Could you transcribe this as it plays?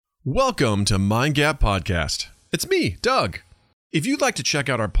Welcome to Mind Gap Podcast. It's me, Doug. If you'd like to check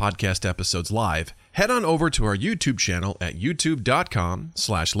out our podcast episodes live, head on over to our YouTube channel at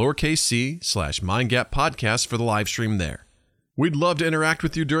youtube.com/c/mindgappodcast for the live stream there. We'd love to interact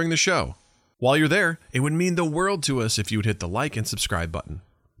with you during the show. While you're there, it would mean the world to us if you would hit the like and subscribe button.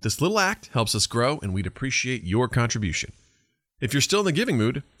 This little act helps us grow, and we'd appreciate your contribution. If you're still in the giving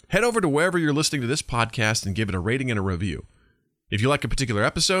mood, head over to wherever you're listening to this podcast and give it a rating and a review. If you like a particular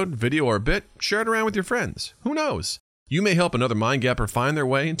episode, video, or bit, share it around with your friends. Who knows? You may help another Mind Gapper find their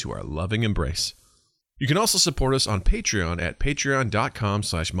way into our loving embrace. You can also support us on Patreon at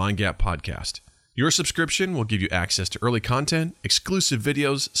patreon.com/mindgappodcast. Your subscription will give you access to early content, exclusive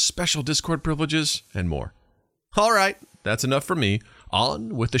videos, special Discord privileges, and more. All right, that's enough for me.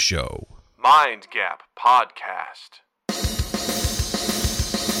 On with the show. Mind Gap Podcast.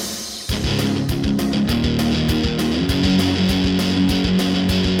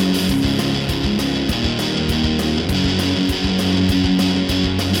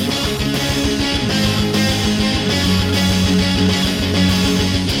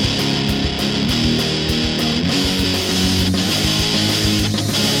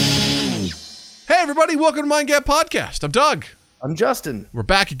 Hey everybody, welcome to Mind Gap Podcast. I'm Doug. I'm Justin. We're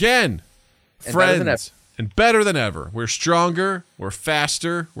back again. And Friends. And better than ever. We're stronger, we're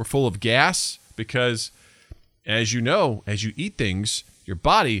faster, we're full of gas because, as you know, as you eat things, your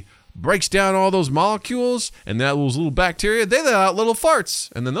body breaks down all those molecules and those little bacteria, they let out little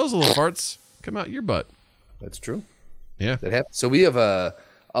farts. And then those little farts come out your butt. That's true. Yeah. That happens. So we have a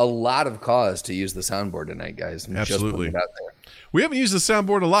lot of cause to use the soundboard tonight, guys. I'm Absolutely. Just putting it out there. We haven't used the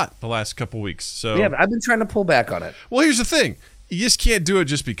soundboard a lot the last couple weeks. So Yeah, I've been trying to pull back on it. Well, here's the thing. You just can't do it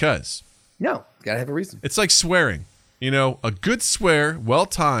just because. No, gotta have a reason. It's like swearing. You know, a good swear,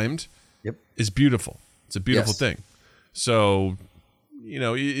 well-timed, is beautiful. It's a beautiful thing. So, you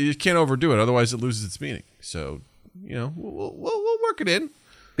know, you can't overdo it. Otherwise, it loses its meaning. So, you know, we'll work it in.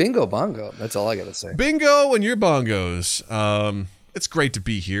 Bingo bongo. That's all I gotta say. Bingo and your bongos. It's great to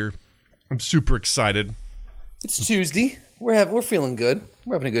be here. I'm super excited. It's Tuesday. We're feeling good.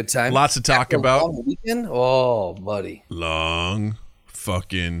 We're having a good time. Lots to talk After a about. long weekend. Oh, buddy. Long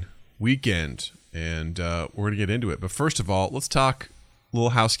fucking weekend. And we're going to get into it. But first of all, let's talk a little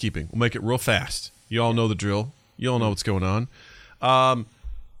housekeeping. We'll make it real fast. You all know the drill. You all know what's going on.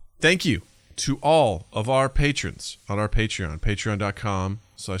 Thank you to all of our patrons on our Patreon,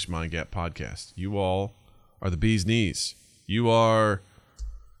 patreon.com/mindgappodcast. You all are the bee's knees. You are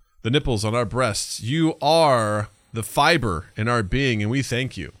the nipples on our breasts. You are the fiber in our being, and we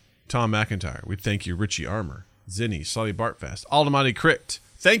thank you. Tom McIntyre, we thank you. Richie Armour, Zinni, Sully Bartfast, Aldemani Cricht,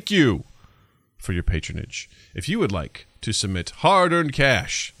 thank you for your patronage. If you would like to submit hard-earned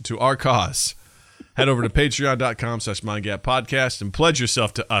cash to our cause, head over to patreon.com/mindgappodcast and pledge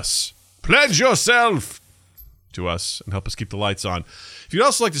yourself to us. Pledge yourself to us and help us keep the lights on. If you'd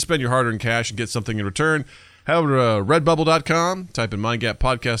also like to spend your hard-earned cash and get something in return, head over to redbubble.com, type in Mind Gap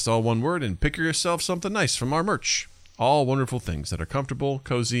Podcast, all one word, and pick yourself something nice from our merch. All wonderful things that are comfortable,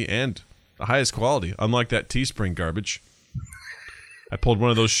 cozy, and the highest quality, unlike that Teespring garbage. I pulled one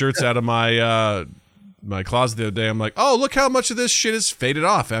of those shirts out of my my closet the other day. I'm like, oh, look how much of this shit is faded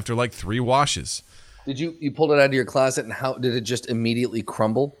off after like 3 washes. Did you pulled it out of your closet, and how did it just immediately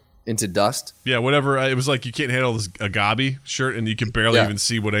crumble into dust? Yeah, whatever. It was like you can't handle this Agabi shirt, and you can barely even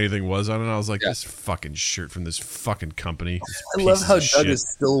see what anything was on it. I was like, this fucking shirt from this fucking company. I love how Doug is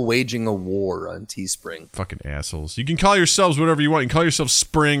still waging a war on Teespring. Fucking assholes. You can call yourselves whatever you want. You can call yourselves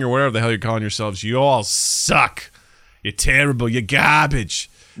Spring or whatever the hell you're calling yourselves. You all suck. You're terrible. You're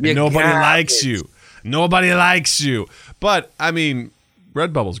garbage. Nobody likes you. Nobody likes you. But, I mean,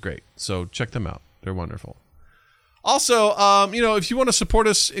 Redbubble's great. So check them out. They're wonderful. Also, you know, if you want to support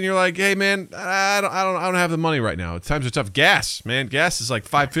us and you're like, hey man, I don't have the money right now. Times are tough. Gas, man, gas is like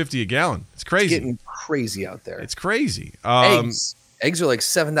 $5.50 a gallon. It's crazy. It's getting crazy out there. It's crazy. Eggs are like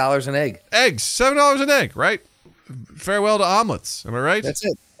 $7 an egg. Eggs, $7 an egg, right? Farewell to omelets. Am I right? That's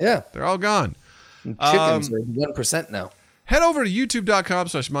it. Yeah, they're all gone. And chickens are 1% now. Head over to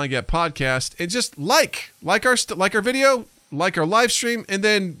youtube.com/mindgappodcast and just like our video. Like our live stream, and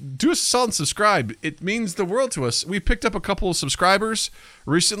then do us a solid and subscribe. It means the world to us. We picked up a couple of subscribers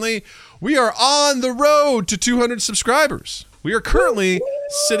recently. We are on the road to 200 subscribers. We are currently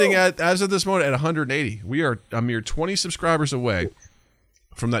sitting at, as of this moment, at 180. We are a mere 20 subscribers away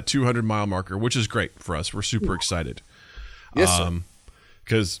from that 200-mile marker, which is great for us. We're super excited. Yes,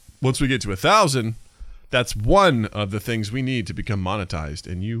 because once we get to 1,000, that's one of the things we need to become monetized,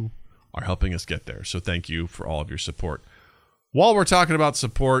 and you are helping us get there. So thank you for all of your support. While we're talking about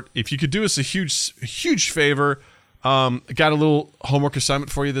support, if you could do us a huge favor, Got a little homework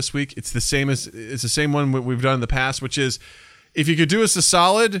assignment for you this week. It's the same one we've done in the past, which is if you could do us a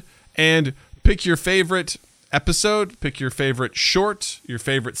solid and pick your favorite episode, pick your favorite short, your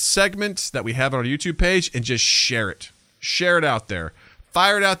favorite segment that we have on our YouTube page, and just share it. Share it out there.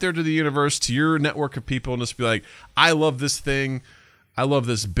 Fire it out there to the universe, to your network of people, and just be like, I love this thing. I love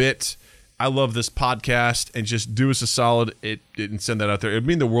this bit. I love this podcast, and just do us a solid and send that out there. It would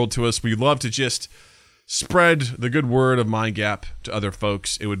mean the world to us. We love to just spread the good word of Mind Gap to other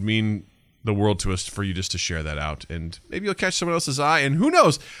folks. It would mean the world to us for you just to share that out, and maybe you'll catch someone else's eye, and who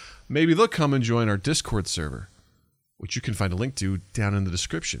knows, maybe they'll come and join our Discord server, which you can find a link to down in the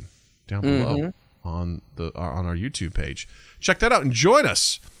description, down below on our YouTube page. Check that out and join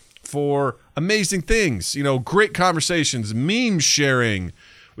us for amazing things. Great conversations, meme sharing.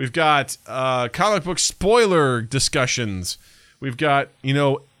 We've got comic book spoiler discussions. We've got,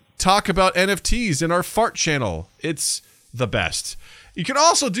 talk about NFTs in our fart channel. It's the best. You can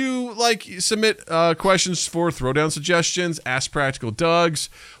also submit questions for throwdown suggestions, Ask Practical Dougs.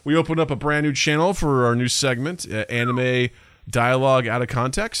 We opened up a brand new channel for our new segment, Anime Dialogue Out of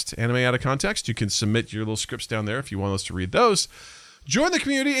Context. Anime Out of Context. You can submit your little scripts down there if you want us to read those. Join the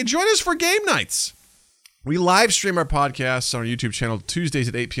community and join us for game nights. We live stream our podcasts on our YouTube channel Tuesdays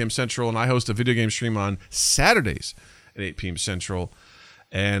at 8 p.m. Central, and I host a video game stream on Saturdays at 8 p.m. Central.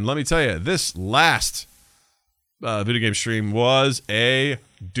 And let me tell you, this last video game stream was a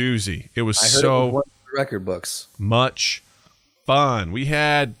doozy. It was record books. Much fun. We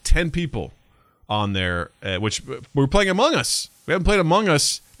had 10 people on there, which we were playing Among Us. We haven't played Among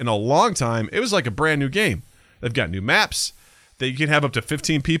Us in a long time. It was like a brand new game. They've got new maps. You can have up to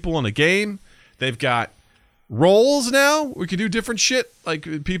 15 people in a game. They've got roles now. We can do different shit.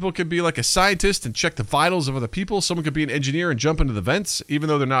 Like people could be like a scientist and check the vitals of other people. Someone could be an engineer and jump into the vents, even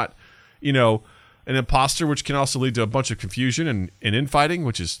though they're not, an imposter, which can also lead to a bunch of confusion and infighting,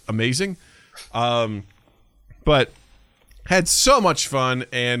 which is amazing. But had so much fun,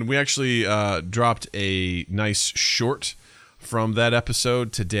 and we actually dropped a nice short from that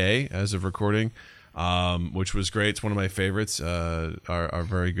episode today as of recording, which was great. It's one of my favorites. Our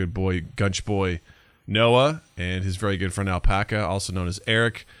very good boy, Gunch Boy Noah, and his very good friend Alpaca, also known as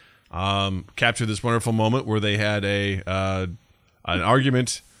Eric, captured this wonderful moment where they had an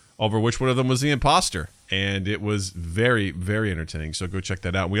argument over which one of them was the imposter, and it was very, very entertaining. So go check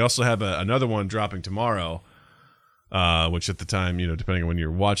that out. We also have another one dropping tomorrow, which at the time, depending on when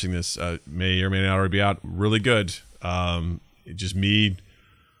you're watching this, may or may not already be out. Really good. Just me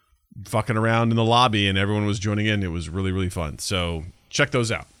fucking around in the lobby, and everyone was joining in. It was really, really fun. So check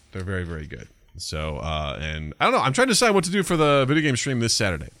those out. They're very, very good. So, and I don't know. I'm trying to decide what to do for the video game stream this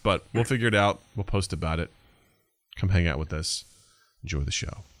Saturday, but we'll figure it out. We'll post about it. Come hang out with us. Enjoy the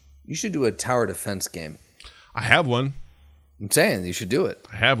show. You should do a tower defense game. I have one. I'm saying you should do it.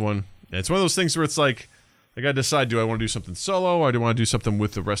 I have one. It's one of those things where it's like, I got to decide, do I want to do something solo or do I want to do something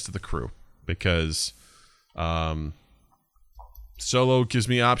with the rest of the crew? Because solo gives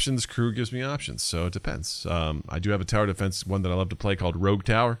me options, crew gives me options. So it depends. I do have a tower defense one that I love to play called Rogue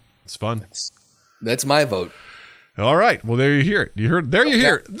Tower. It's fun. That's my vote. All right. Well, there you hear it. There you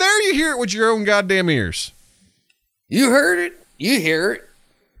hear it. There you hear it with your own goddamn ears. You heard it. You hear it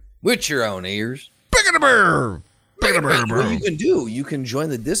with your own ears. What you can do, you can join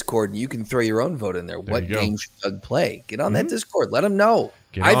the Discord and you can throw your own vote in there. What game should Doug play? Get on that Discord. Let them know.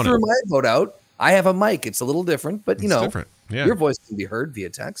 I threw my vote out. I have a mic. It's a little different, but different. Yeah. Your voice can be heard via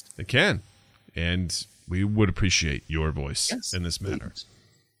text. It can. And we would appreciate your voice in this matter. Please.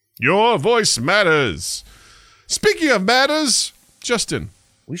 Your voice matters. Speaking of matters, Justin.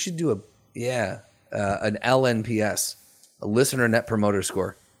 We should do an LNPS, a listener net promoter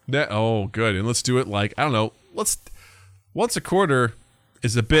score. Good. And let's do it I don't know. Once a quarter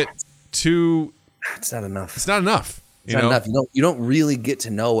is a bit too. It's not enough. It's not enough. It's not enough. You don't really get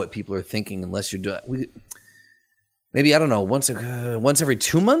to know what people are thinking unless you're doing. Maybe, I don't know, once every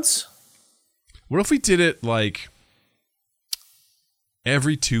 2 months. What if we did it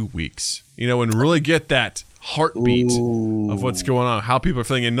every 2 weeks? And really get that heartbeat of what's going on, how people are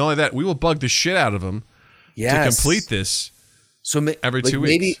feeling, and not only that, we will bug the shit out of them to complete this. So every 2 weeks.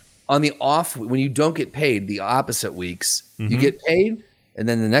 Maybe on the off, when you don't get paid, the opposite weeks, you get paid, and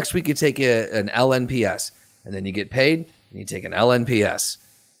then the next week you take an LNPS, and then you get paid, and you take an LNPS,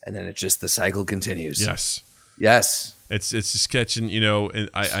 and then it's just the cycle continues. Yes. It's just catching, and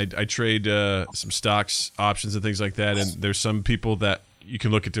I trade some stocks, options, and things like that, and there's some people that you can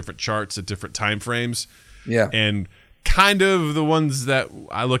look at different charts at different time frames. Yeah. And kind of the ones that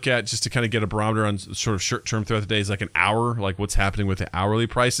I look at just to kind of get a barometer on sort of short term throughout the day is like an hour, like what's happening with the hourly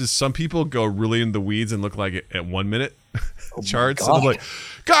prices. Some people go really in the weeds and look like it at 1 minute charts. And I'm like,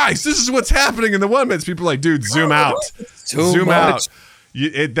 guys, this is what's happening in the 1 minute. People are like, dude, zoom out. Zoom out.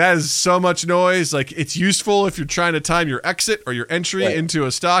 That is so much noise. Like, it's useful if you're trying to time your exit or your entry into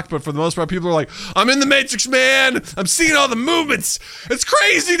a stock, but for the most part, people are like, I'm in the Matrix, man. I'm seeing all the movements. It's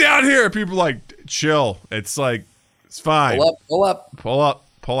crazy down here. People are like, chill. It's like, it's fine. Pull out.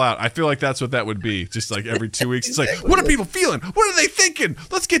 I feel like that's what that would be. Just like every 2 weeks, it's like, what are people feeling? What are they thinking?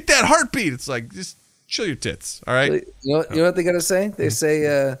 Let's get that heartbeat. It's like, just chill your tits. All right. You know what they gotta say? They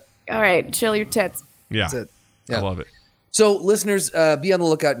say, all right, chill your tits. Yeah. That's it. Yeah. I love it. So, listeners, be on the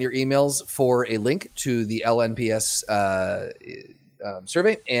lookout in your emails for a link to the LNPS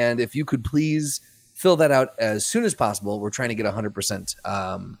survey. And if you could please fill that out as soon as possible. We're trying to get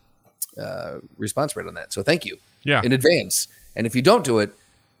 100% response rate on that. So thank you in advance. And if you don't do it,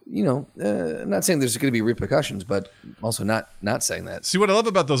 I'm not saying there's going to be repercussions, but also not saying that. See, what I love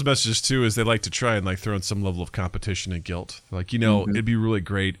about those messages, too, is they like to try and like throw in some level of competition and guilt. Like, it'd be really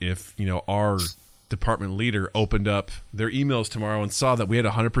great if, our department leader opened up their emails tomorrow and saw that we had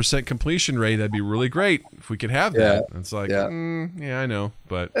 100% completion rate. That'd be really great if we could have that. And it's like, I know,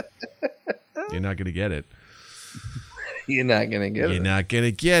 but you're not going to get it. You're not going to get it. You're not going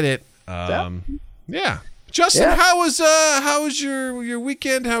to get it. Yeah. Justin, how was your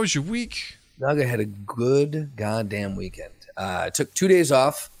weekend? How was your week? Doug, I had a good goddamn weekend. I took 2 days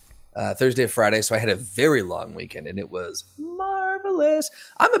off, Thursday, Friday, so I had a very long weekend, and it was marvelous.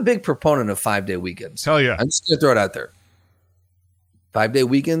 I'm a big proponent of 5-day weekends. Hell yeah. I'm just going to throw it out there. 5-day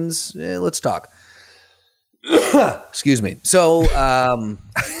weekends, let's talk. Excuse me. So,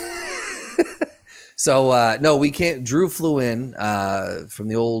 no, we can't. Drew flew in from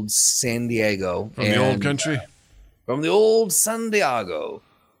the old San Diego. From the old country? From the old San Diego.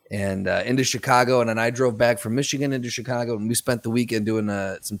 And into Chicago. And then I drove back from Michigan into Chicago. And we spent the weekend doing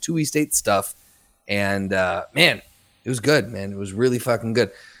some 2 East 8 stuff. And, man, it was good, man. It was really fucking good.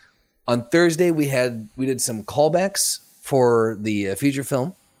 On Thursday, we did some callbacks for the feature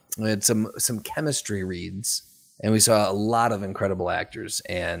film. We had some chemistry reads. And we saw a lot of incredible actors.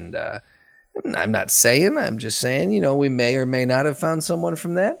 And I'm not saying, I'm just saying, we may or may not have found someone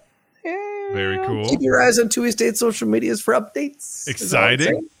from that. Very cool. Keep your eyes on 2 East 8 social medias for updates.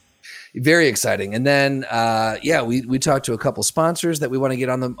 Exciting. Very exciting. And then, we talked to a couple sponsors that we want to get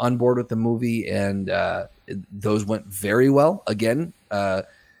on board with the movie, and those went very well. Again,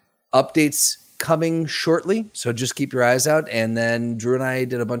 updates coming shortly, so just keep your eyes out. And then Drew and I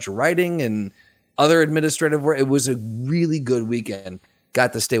did a bunch of writing and other administrative work. It was a really good weekend.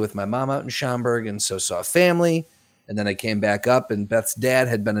 Got to stay with my mom out in Schaumburg, and so saw family. And then I came back up, and Beth's dad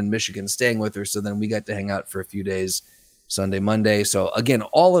had been in Michigan staying with her. So then we got to hang out for a few days, Sunday, Monday. So again,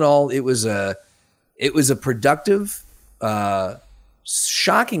 all in all, it was a productive,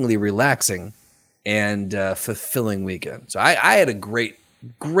 shockingly relaxing, and fulfilling weekend. So I had a great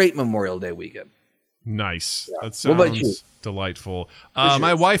Memorial Day weekend. Nice. Yeah. That sounds delightful.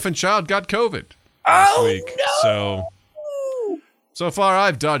 My wife and child got COVID last week. No! So far,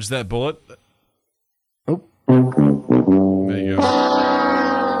 I've dodged that bullet. Oh. There you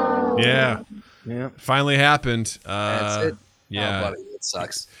go. Yeah. Finally happened. That's it. Yeah. Oh, buddy, it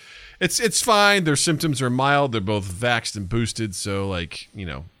sucks. It's fine. Their symptoms are mild. They're both vaxxed and boosted, so it's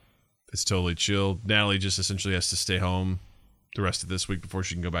totally chill. Natalie just essentially has to stay home the rest of this week before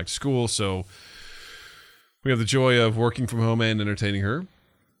she can go back to school. So we have the joy of working from home and entertaining her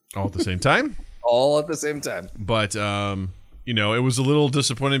all at the same time. All at the same time. But it was a little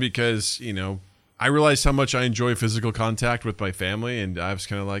disappointing because, I realized how much I enjoy physical contact with my family, and I was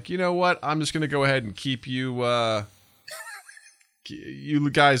kind of like, you know what? I'm just going to go ahead and keep you, you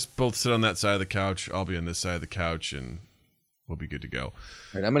guys both sit on that side of the couch. I'll be on this side of the couch, and we'll be good to go.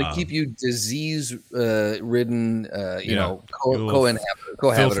 Right, I'm going to keep you disease-ridden, cohabitors.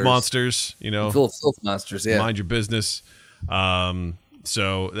 Filth monsters, Filth monsters, yeah. Mind your business.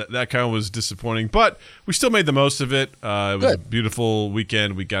 So that kind of was disappointing, but we still made the most of it. It was Good. a beautiful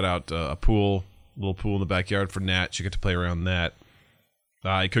weekend. We got out a little pool in the backyard for Nat. She got to play around that.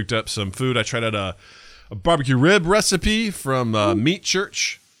 I cooked up some food. I tried out a barbecue rib recipe from Meat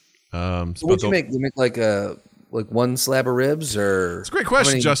Church. So what'd you make? You make like one slab of ribs, or? It's a great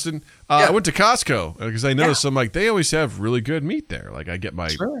question, Justin. I went to Costco because I noticed I'm like, they always have really good meat there. Like I get my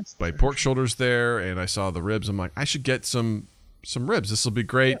pork shoulders there, and I saw the ribs. I'm like, I should get some ribs. This will be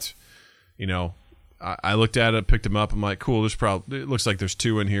great. I looked at it, picked them up. I'm like, cool. It looks like there's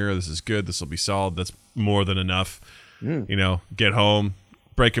 2 in here. This is good. This will be solid. That's more than enough. Get home,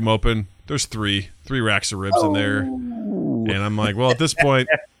 break them open. There's 3 racks of ribs in there. And I'm like, well, at this point,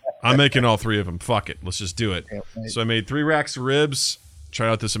 I'm making all 3 of them. Fuck it. Let's just do it. So I made 3 racks of ribs, tried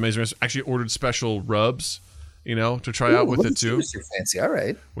out this amazing recipe. Actually ordered special rubs, to try out with it too. You're fancy. All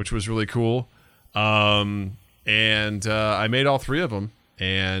right. Which was really cool. And I made all 3 of them,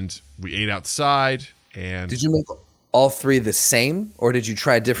 and we ate outside. And did you make all 3 the same, or did you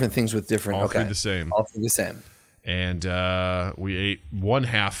try different things with different? All 3 the same. All 3 the same. And we ate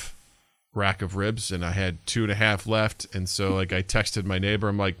 1/2 rack of ribs, and I had 2.5 left. And so, I texted my neighbor.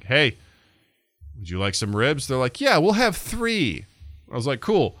 I'm like, "Hey, would you like some ribs?" They're like, "Yeah, we'll have 3." I was like,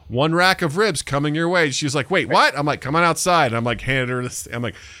 "Cool, 1 rack of ribs coming your way." She's like, "Wait, what?" I'm like, "Come on outside." And I'm like, handed her this. I'm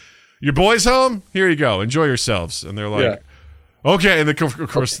like, "Your boys home? Here you go. Enjoy yourselves." And they're like, "Okay." And of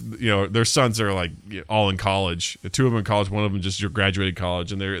course, their sons are like all in college. 2 of them in college. One of them just graduated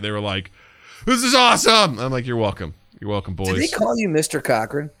college, and they were like, "This is awesome." I'm like, "You're welcome. You're welcome, boys." Did they call you Mr.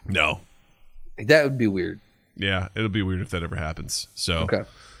 Cochran? No. That would be weird. Yeah, it'll be weird if that ever happens. So, okay.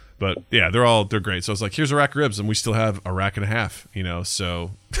 But yeah, they're great. So I was like, "Here's a rack of ribs," and we still have a rack and a half. So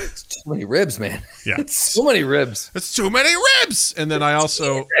it's too many ribs, man. Yeah, it's so many ribs. It's too many ribs. And then I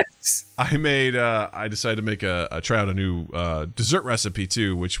also I decided to make try out a new dessert recipe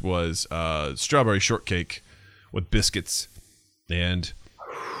too, which was strawberry shortcake with biscuits. And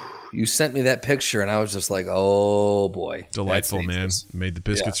you sent me that picture, and I was just like, "Oh boy, delightful, man!" Made the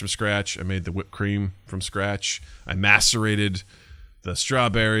biscuits from scratch. I made the whipped cream from scratch. I macerated the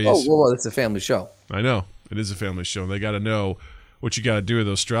strawberries. Oh, well, it's a family show. I know. It is a family show. And they got to know what you got to do with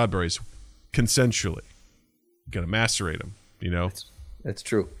those strawberries consensually. You got to macerate them, That's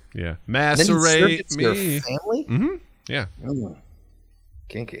true. Yeah. Macerate me. Your family? Mm-hmm. Yeah.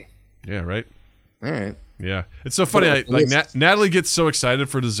 Kinky. Yeah, right? All right. Yeah. It's so funny. Natalie gets so excited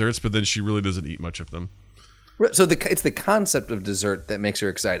for desserts, but then she really doesn't eat much of them. So it's the concept of dessert that makes her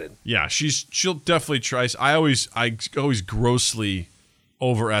excited. Yeah, she'll definitely try. I always grossly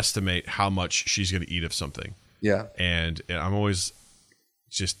overestimate how much she's going to eat of something. Yeah, and I'm always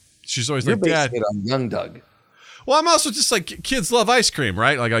she's always You're like, "Dad." On young Doug. Well, I'm also just like, kids love ice cream,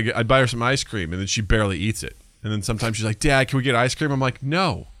 right? Like I'd buy her some ice cream, and then she barely eats it. And then sometimes she's like, "Dad, can we get ice cream?" I'm like,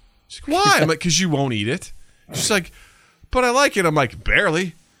 "No." She's like, "Why?" I'm like, "Because you won't eat it." She's like, "But I like it." I'm like,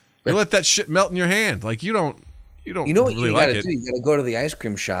 "Barely. You let that shit melt in your hand. Like you don't." You know what you got to do? You got to go to the ice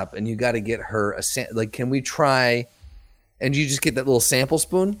cream shop, and you got to get her can we try? And you just get that little sample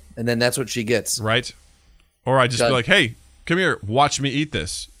spoon, and then that's what she gets. Right. Or I just be like, "Hey, come here, watch me eat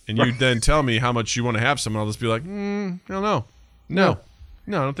this," and you then tell me how much you want to have some, and I'll just be like, I don't know, no,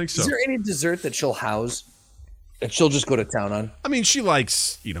 I don't think so. Is there any dessert that she'll house that she'll just go to town on? I mean, she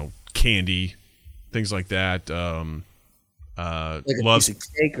likes candy, things like that. Like a piece of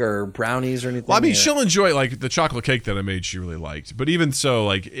cake or brownies or anything. Well, I mean, she'll enjoy like the chocolate cake that I made. She really liked, but even so,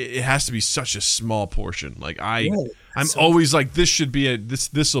 like it has to be such a small portion. Like I'm always like, this should be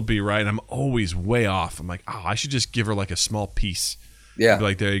this will be right. And I'm always way off. I'm like, I should just give her like a small piece. Yeah,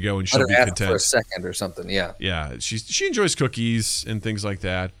 like there you go, and she'll be content for a second or something. Yeah, yeah. She enjoys cookies and things like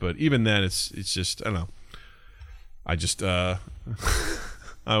that, but even then, it's just I don't know. I just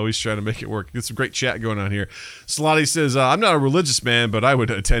I always try to make it work. Get some great chat going on here. Slotty says, "I'm not a religious man, but I would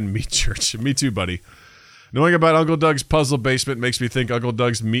attend meat church." Me too, buddy. Knowing about Uncle Doug's puzzle basement makes me think Uncle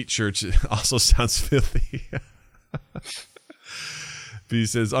Doug's meat church also sounds filthy. He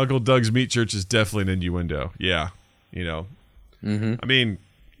says, Uncle Doug's meat church is definitely an innuendo. Yeah. Mm-hmm. I mean,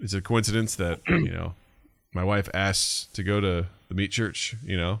 it's a coincidence that, my wife asks to go to the meat church,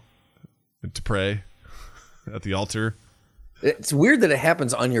 and to pray at the altar. It's weird that it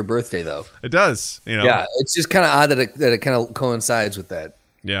happens on your birthday, though. It does, Yeah, it's just kind of odd that it kind of coincides with that.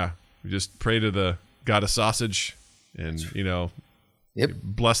 Yeah, we just pray to the god of sausage, and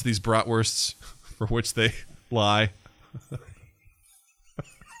bless these bratwursts for which they lie.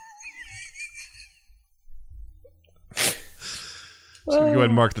 So go ahead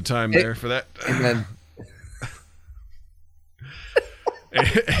and mark the time there for that. Amen.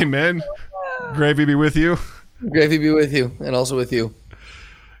 Amen. Gravy be with you. Gravy be with you, and also with you.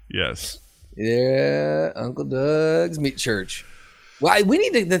 Yes. Yeah, Uncle Doug's Meat Church. Well,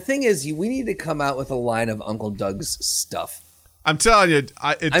 the thing is, we need to come out with a line of Uncle Doug's stuff. I'm telling you,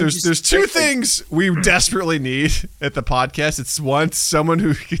 there's two things we desperately need at the podcast. It's one, someone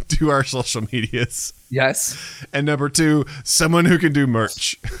who can do our social medias. Yes. And number two, someone who can do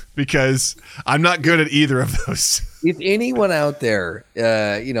merch, because I'm not good at either of those. If anyone out there,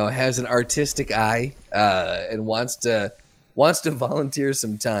 has an artistic eye and wants to volunteer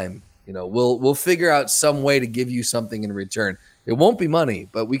some time, we'll figure out some way to give you something in return. It won't be money,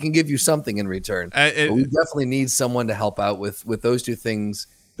 but we can give you something in return. But we definitely need someone to help out with those two things.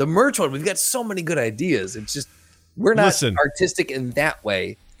 The merch one, we've got so many good ideas. It's just We're not Listen. artistic in that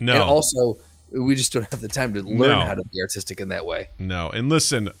way. No. And also, we just don't have the time to learn how to be artistic in that way. No. And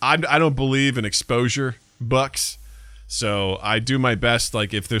listen, I don't believe in exposure bucks. So I do my best.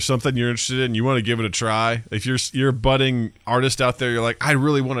 Like if there's something you're interested in, you want to give it a try. If you're a budding artist out there, you're like, I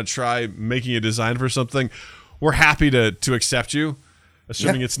really want to try making a design for something. We're happy to accept you,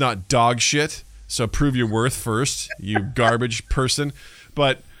 assuming it's not dog shit. So prove your worth first, you garbage person.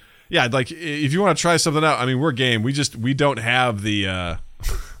 But yeah, like if you want to try something out, I mean, we're game. We don't have the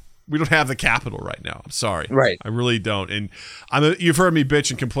we don't have the capital right now. I'm sorry. Right. I really don't. And you've heard me bitch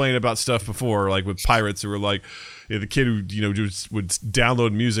and complain about stuff before, like with Pirates, who were like, the kid who just would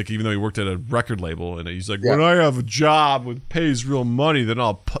download music even though he worked at a record label, and he's like, when I have a job that pays real money, then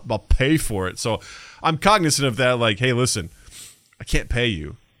I'll pay for it. So I'm cognizant of that. Like, hey, listen, I can't pay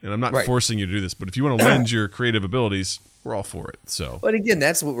you, and I'm not forcing you to do this. But if you want to lend your creative abilities, we're all for it. So, but again,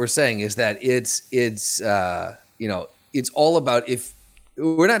 that's what we're saying is that it's all about, if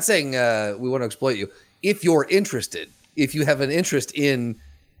we're not saying we want to exploit you. If you're interested, if you have an interest in,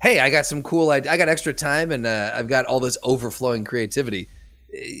 hey, I got some cool I got extra time and I've got all this overflowing creativity,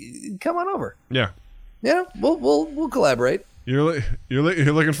 come on over. Yeah, we'll collaborate. You're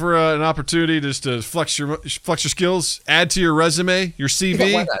looking for an opportunity just to flex your skills, add to your resume, your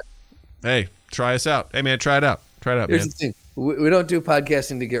CV. Why not? Hey, try us out. Hey man, try it out. Here's the thing: we don't do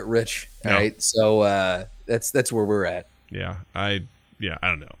podcasting to get rich. All right, so that's where we're at. Yeah, I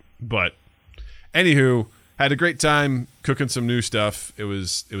don't know, but anywho, had a great time cooking some new stuff. It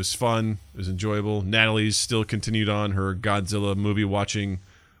was fun. It was enjoyable. Natalie's still continued on her Godzilla movie watching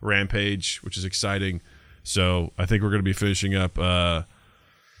rampage, which is exciting. So I think we're going to be finishing up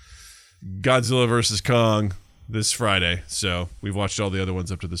Godzilla versus Kong this Friday. So we've watched all the other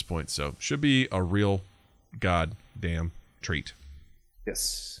ones up to this point. So should be a real goddamn treat.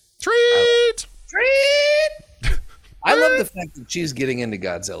 Yes. Treat! I love the fact that she's getting into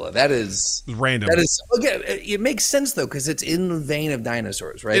Godzilla. That is random. That is, again, it makes sense though, because it's in the vein of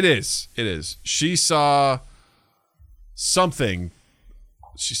dinosaurs, right? It is. She saw something.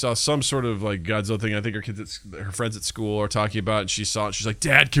 She saw some sort of like Godzilla thing. I think her friends at school are talking about it, and she saw it. She's like,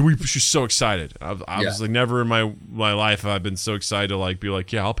 Dad, can we? She's so excited. I was like, never in my life have I been so excited to like be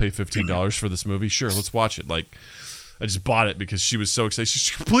like, yeah, I'll pay $15 for this movie. Sure, let's watch it. Like, I just bought it because she was so excited.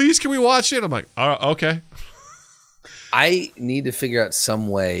 She's like, please, can we watch it? I'm like, okay. I need to figure out some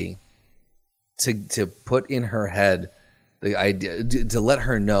way to put in her head the idea, to let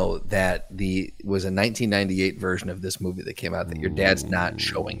her know that was a 1998 version of this movie that came out that your dad's not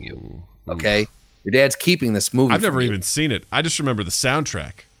showing you. Okay, your dad's keeping this movie. I've never even seen it. I just remember the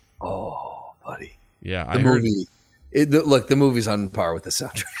soundtrack. Oh, buddy. Yeah, the movie. Look, the movie's on par with the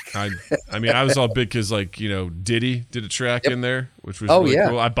soundtrack. I mean, I was all big because, like, Diddy did a track in there, which was really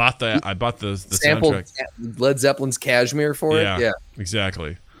cool. I bought the soundtrack. Led Zeppelin's Cashmere for it. Yeah,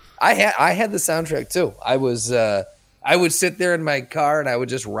 exactly. I had the soundtrack too. I would sit there in my car and I would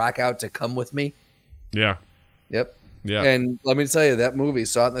just rock out to Come With Me. Yeah. Yep. Yeah. And let me tell you, that movie,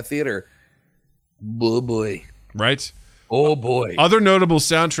 saw it in the theater. Oh boy. Right. Oh boy. Other notable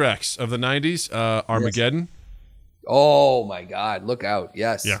soundtracks of the 90s: Armageddon. Yes. Oh my God! Look out!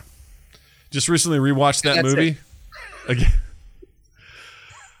 Yes. Yeah. Just recently rewatched that movie again.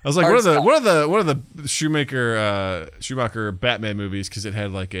 I was like, what are the Schumacher Batman movies? Because it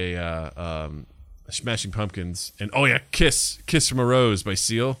had like a Smashing Pumpkins and Kiss from a Rose by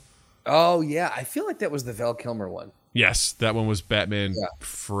Seal. Oh yeah, I feel like that was the Val Kilmer one. Yes, that one was Batman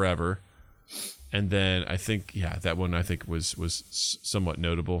Forever, and then I think that one was somewhat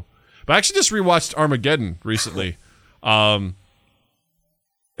notable. But I actually just rewatched Armageddon recently.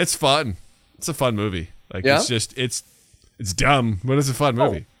 It's fun. It's a fun movie. Like it's dumb, but it's a fun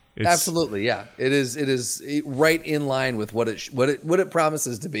movie. Absolutely, yeah. It is right in line with what it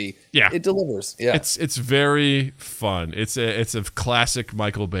promises to be. Yeah, it delivers. Yeah, it's very fun. It's a classic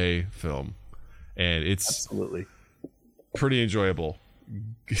Michael Bay film, and it's absolutely pretty enjoyable.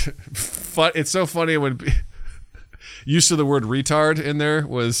 Fun. It's so funny when use of the word retard in there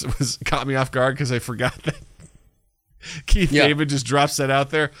was caught me off guard because I forgot that Keith David just drops that out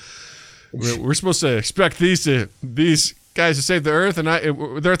there. We're supposed to expect these guys to save the earth, and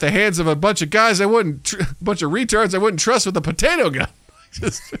they're at the hands of a bunch of guys a bunch of retards I wouldn't trust with a potato gun.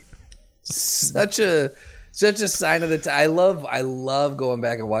 Such a sign of the time. I love going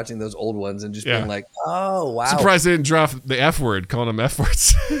back and watching those old ones and just being like, oh wow. Surprised they didn't drop the F word, calling them F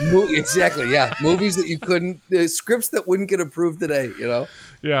words. Exactly, yeah. Movies that you couldn't, scripts that wouldn't get approved today.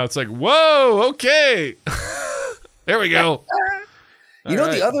 Yeah, it's like, whoa, okay. There we go.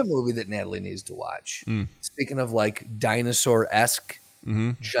 The other movie that Natalie needs to watch, speaking of like dinosaur-esque,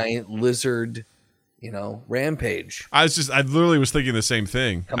 giant lizard, Rampage. I literally was thinking the same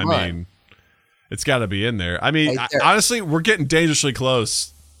thing. Come on. mean, it's got to be in there. I mean, Right there. honestly, we're getting dangerously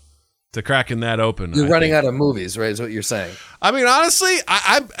close to cracking that open. You're running out of movies, right? Is what you're saying. I mean, honestly,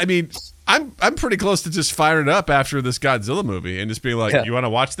 I'm pretty close to just firing it up after this Godzilla movie and just being like, Yeah. you want to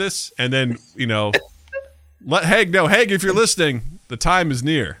watch this? And then, let Haig know. Haig, if you're listening, the time is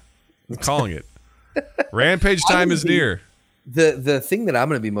near. I'm calling it. Rampage time is near. The thing that I'm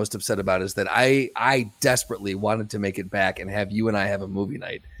going to be most upset about is that I desperately wanted to make it back and have you and I have a movie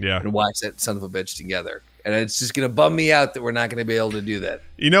night and watch that son of a bitch together. And it's just going to bum me out that we're not going to be able to do that.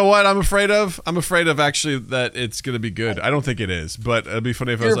 You know what I'm afraid of? I'm afraid of actually that it's going to be good. I don't think it is, but it'd be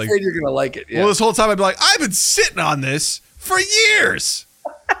funny if I was like, you're going to like it. Yeah. well, this whole time I'd be like, I've been sitting on this for years.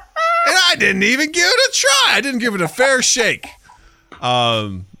 And I didn't even give it a try. I didn't give it a fair shake.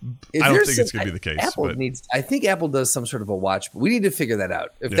 I don't think it's going to be the case. I think Apple does some sort of a watch, but we need to figure that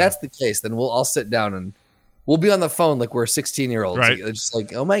out. If that's the case, then I'll sit down and we'll be on the phone like we're 16-year-olds. Right. Just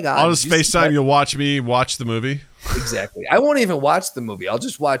like, oh my God. I'll just FaceTime. You'll watch me watch the movie. Exactly. I won't even watch the movie. I'll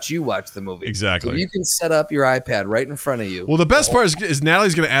just watch you watch the movie. Exactly. So you can set up your iPad right in front of you. Well, the best part is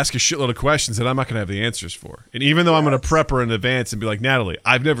Natalie's going to ask a shitload of questions that I'm not going to have the answers for. And even though I'm going to prep her in advance and be like, Natalie,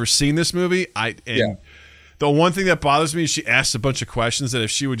 I've never seen this movie. The one thing that bothers me is she asks a bunch of questions that if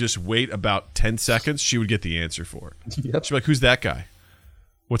she would just wait about 10 seconds, she would get the answer for. Yep. She'd be like, who's that guy?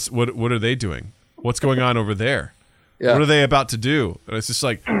 What are they doing? What's going on over there? Yeah. What are they about to do? And it's just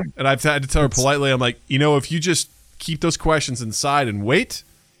like, and I've had to tell her politely, I'm like, if you just keep those questions inside and wait,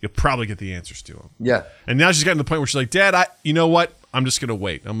 you'll probably get the answers to them. Yeah. And now she's gotten to the point where she's like, Dad, you know what? I'm just going to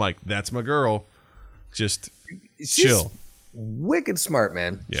wait. I'm like, that's my girl. Just chill. Wicked smart,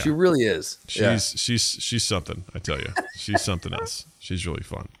 man. Yeah. She really is. She's something, I tell you. She's something else. She's really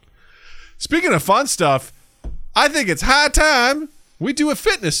fun. Speaking of fun stuff, I think it's high time we do a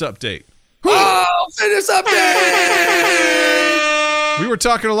fitness update. Oh, fitness update! We were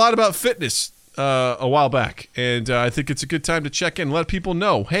talking a lot about fitness a while back, and I think it's a good time to check in and let people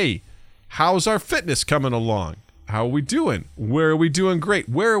know, hey, how's our fitness coming along? How are we doing? Where are we doing great?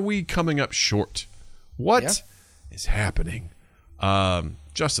 Where are we coming up short? What is happening?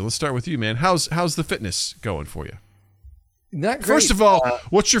 Justin, let's start with you, man. How's the fitness going for you? Not great. First of all,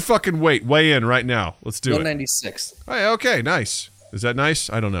 what's your fucking weight? Weigh in right now. Let's do 196. it. Hey, okay, nice. Is that nice?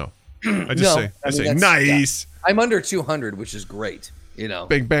 I don't know. I say that's- nice. Yeah. I'm under 200, which is great.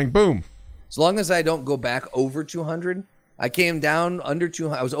 Bang, bang, boom. As long as I don't go back over 200, I came down under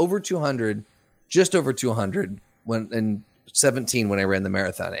 200. I was over 200, just over 200 in 17 when I ran the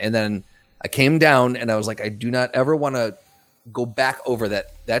marathon. And then I came down and I was like, I do not ever want to go back over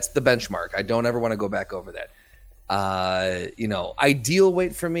that. That's the benchmark. I don't ever want to go back over that. Ideal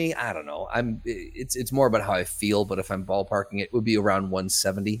weight for me, I don't know. It's more about how I feel, but if I'm ballparking it would be around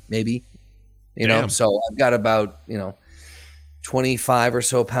 170 maybe. So I've got about, 25 or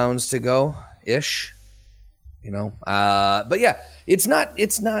so pounds to go ish. But yeah, it's not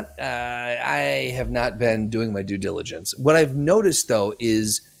I have not been doing my due diligence. What I've noticed though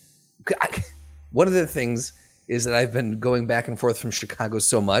is one of the things is that I've been going back and forth from Chicago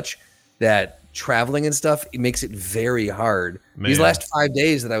so much that traveling and stuff, it makes it very hard. Man. These last 5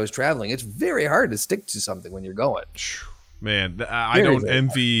 days that I was traveling, it's very hard to stick to something when you're going. Man, I don't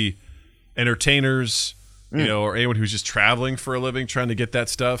envy entertainers, or anyone who's just traveling for a living, trying to get that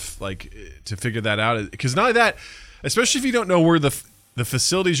stuff, like to figure that out. Because not only that, especially if you don't know where the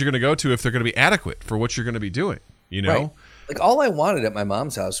facilities you're going to go to, if they're going to be adequate for what you're going to be doing, Right. Like all I wanted at my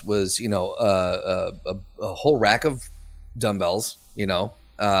mom's house was, a whole rack of dumbbells,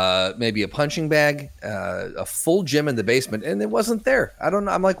 maybe a punching bag, a full gym in the basement, and it wasn't there. I don't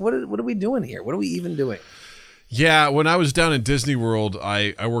know. I'm like, what are we doing here? What are we even doing? Yeah, when I was down in Disney World,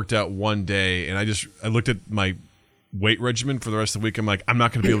 I worked out one day, and I looked at my weight regimen for the rest of the week. I'm like, I'm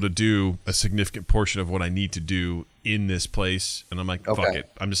not going to be able to do a significant portion of what I need to do in this place, and I'm like, fuck it.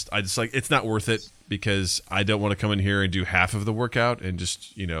 I just like, it's not worth it because I don't want to come in here and do half of the workout, and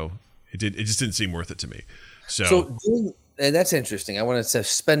just it just didn't seem worth it to me. So and that's interesting. I want to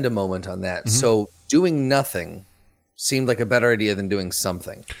spend a moment on that. Mm-hmm. So doing nothing seemed like a better idea than doing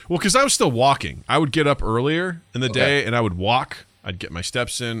something. Well, because I was still walking. I would get up earlier in the day and I would walk. I'd get my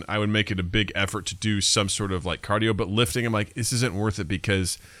steps in. I would make it a big effort to do some sort of like cardio, but lifting, I'm like, this isn't worth it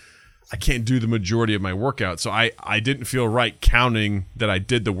because I can't do the majority of my workout. So I didn't feel right counting that I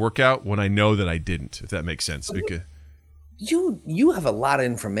did the workout when I know that I didn't, if that makes sense. Because you have a lot of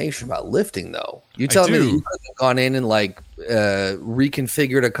information about lifting, though. You tell me that you could have gone in and like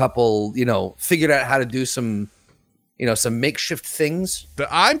reconfigured a couple, figured out how to do some makeshift things.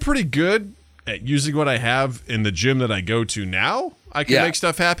 I'm pretty good at using what I have in the gym that I go to now. I can make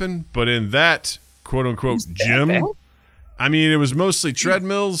stuff happen, but in that quote unquote Was that gym. bad? I mean, it was mostly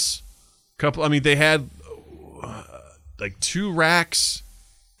treadmills. They had like 2 racks,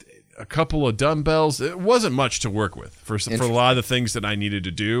 a couple of dumbbells. It wasn't much to work with for a lot of the things that I needed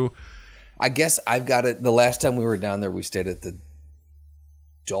to do. I guess I've got it. The last time we were down there, we stayed at the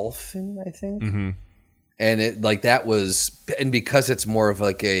Dolphin, I think. Mm-hmm. And it like that was, and because it's more of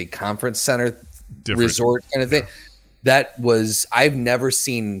like a conference center resort kind of thing, that was, I've never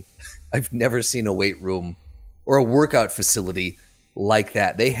seen a weight room or a workout facility like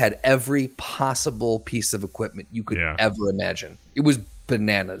that. They had every possible piece of equipment you could ever imagine. It was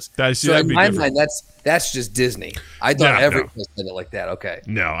bananas. So in my mind, that's just Disney. I thought every place did it like that. Okay.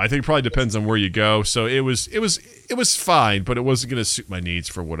 No, I think it probably depends on where you go. So it was fine, but it wasn't going to suit my needs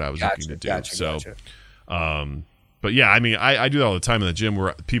for what I was looking to do. Gotcha. But yeah, I mean, I do that all the time in the gym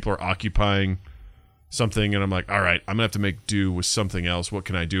where people are occupying something, and I'm like, all right, I'm gonna have to make do with something else. What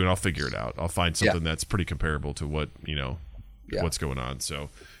can I do? And I'll figure it out. I'll find something that's pretty comparable to what what's going on. So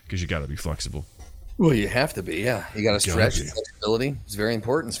because you got to be flexible. Well, you have to be. Yeah, you got to stretch. Flexibility is very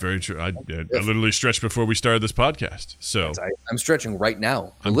important. It's very true. I literally stretched before we started this podcast. So I'm stretching right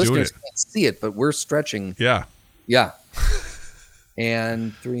now. The listeners can't see it, but we're stretching. Yeah.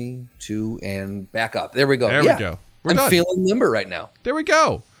 And 3, 2, and back up. There we go. There we go. I'm feeling limber right now. There we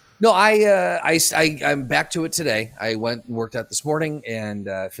go. No, I'm back to it today. I went and worked out this morning and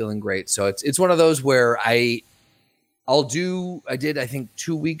feeling great. So it's one of those where I did I think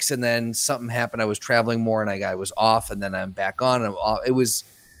 2 weeks and then something happened. I was traveling more and I was off and then I'm back on. And it was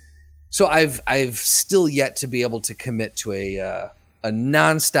so I've still yet to be able to commit to a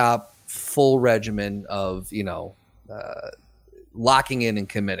nonstop full regimen of locking in and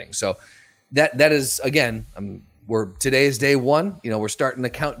committing. So that is again today is day 1. We're starting to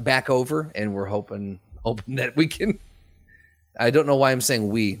count back over, and we're hoping that we can. I don't know why I'm saying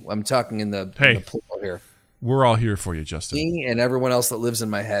we. I'm talking in the plural here. We're all here for you, Justin. Me and everyone else that lives in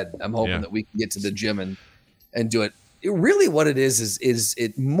my head. I'm hoping that we can get to the gym and do it. Really, what it is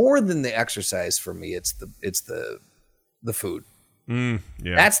it more than the exercise for me. It's the food.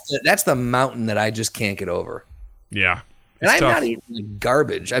 That's the mountain that I just can't get over. Yeah. And I'm not eating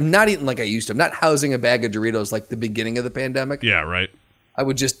garbage. I'm not eating like I used to. I'm not housing a bag of Doritos like the beginning of the pandemic. Yeah, right. I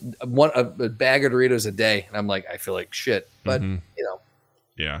would just want a bag of Doritos a day, and I'm like, I feel like shit. But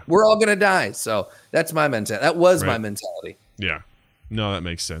we're all gonna die. So that's my mentality. That was my mentality. Yeah, no, that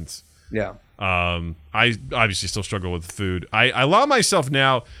makes sense. Yeah. I obviously still struggle with food. I allow myself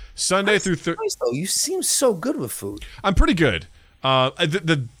now Sunday through Thursday. You seem so good with food. I'm pretty good.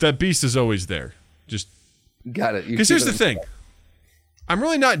 The beast is always there. Just. Got it. Because here's the thing. I'm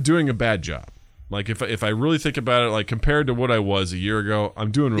really not doing a bad job. Like if I really think about it, like compared to what I was a year ago,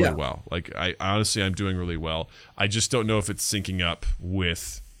 I'm doing really well. Like I'm doing really well. I just don't know if it's syncing up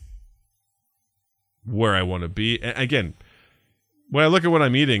with where I want to be. And again, when I look at what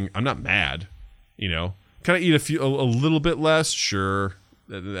I'm eating, I'm not mad. Can I eat a little bit less? Sure.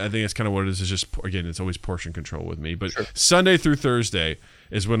 I think that's kind of what it is. It's just, again, it's always portion control with me. But Sunday through Thursday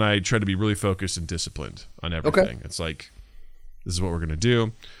is when I try to be really focused and disciplined on everything. Okay. It's like, this is what we're going to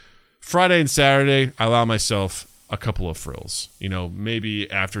do. Friday and Saturday, I allow myself a couple of frills. Maybe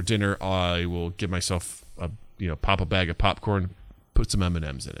after dinner, I will give myself pop a bag of popcorn, put some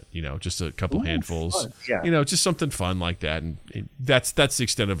M&Ms in it. Just a couple handfuls. Fun. Yeah. Just something fun like that. And that's the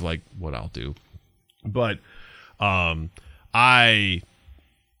extent of like what I'll do. But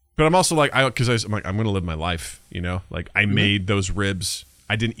But I'm also like, I'm going to live my life, Like I made those ribs.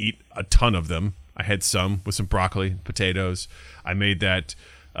 I didn't eat a ton of them. I had some with some broccoli, potatoes. I made that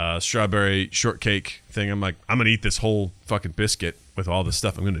strawberry shortcake thing. I'm like, I'm going to eat this whole fucking biscuit with all this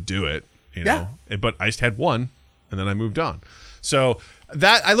stuff. I'm going to do it, know. But I just had one, and then I moved on. So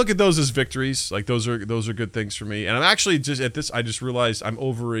that I look at those as victories. Like those are good things for me. And I'm actually just at this. I just realized I'm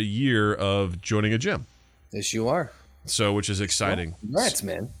over a year of joining a gym. Yes, you are. So, which is exciting. Well, congrats,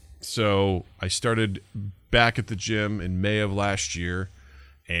 man. So I started back at the gym in May of last year,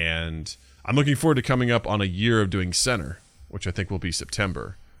 and I'm looking forward to coming up on a year of doing center, which I think will be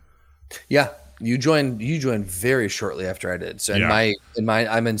September. Yeah, you joined very shortly after I did. So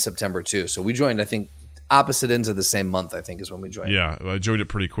I'm in September too. So we joined, I think, opposite ends of the same month, I think is when we joined. Yeah, I joined it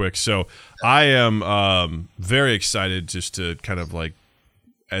pretty quick. So I am very excited just to kind of like,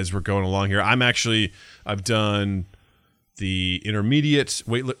 as we're going along here. I've done the intermediate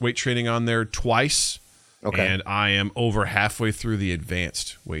weight training on there twice. Okay. And I am over halfway through the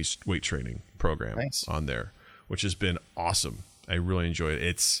advanced weight training program on there, which has been awesome. I really enjoy it.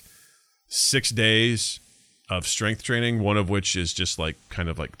 It's 6 days of strength training, one of which is just like kind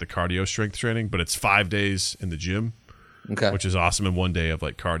of like the cardio strength training, but it's 5 days in the gym. Okay. which is awesome, and 1 day of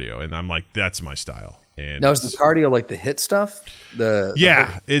like cardio. And I'm like, that's my style. And Now is the cardio like the HIIT stuff?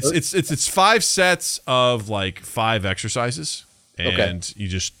 It's 5 sets of like 5 exercises, and you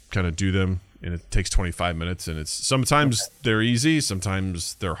just kind of do them, and it takes 25 minutes. And it's sometimes they're easy,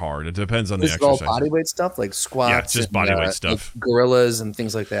 sometimes they're hard. It depends on the This is exercise. all bodyweight stuff, like squats. Yeah, it's just bodyweight stuff. Like gorillas and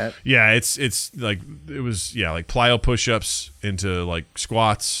things like that. Yeah, it's like like plyo push-ups into like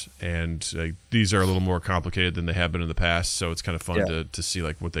squats, and these are a little more complicated than they have been in the past. So it's kind of fun to see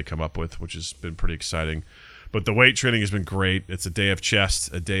like what they come up with, which has been pretty exciting. But the weight training has been great. It's a day of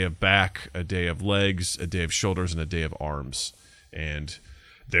chest, a day of back, a day of legs, a day of shoulders, and a day of arms, and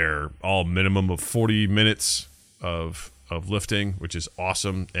they're all minimum of 40 minutes of lifting, which is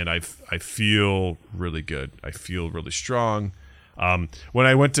awesome. And I feel really good. I feel really strong. When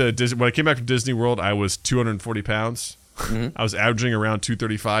I came back from Disney World, I was 240 pounds. Mm-hmm. I was averaging around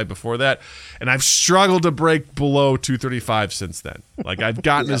 235 before that. And I've struggled to break below 235 since then. Like I've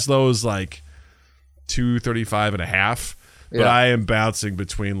gotten as low as like 235 and a half, but I am bouncing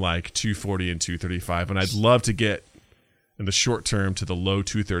between like 240 and 235. And I'd love to get in the short term to the low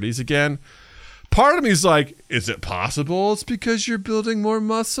 230s again. Part of me is like, is it possible it's because you're building more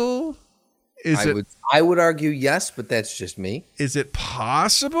muscle? I would argue yes, but that's just me. Is it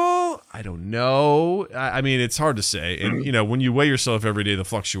possible? I don't know. I mean, it's hard to say. And when you weigh yourself every day, the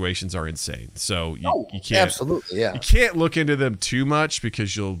fluctuations are insane. So you can't absolutely, yeah. You can't look into them too much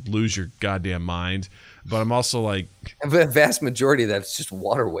because you'll lose your goddamn mind. But I'm also like, the vast majority of that's just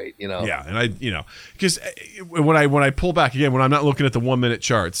water weight, Yeah, and because when I pull back again, when I'm not looking at the 1 minute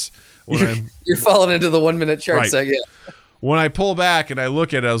charts, you're falling into the 1 minute charts. Right. When I pull back and I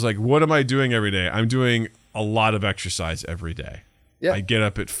look at it, I was like, what am I doing every day? I'm doing a lot of exercise every day. Yeah. I get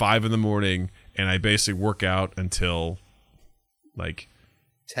up at 5 in the morning and I basically work out until like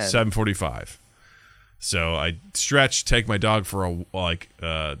 7:45. So I stretch, take my dog for a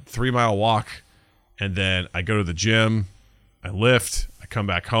 3-mile walk. And then I go to the gym, I lift, I come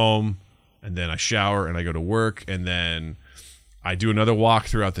back home, and then I shower and I go to work. And then I do another walk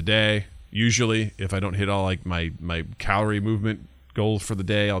throughout the day. Usually, if I don't hit all like my calorie movement goals for the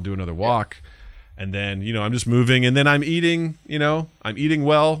day, I'll do another walk. And then, I'm just moving. And then I'm eating, I'm eating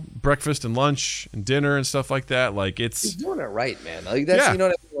well, breakfast and lunch and dinner and stuff like that. Like you're doing it right, man. Like that's, what I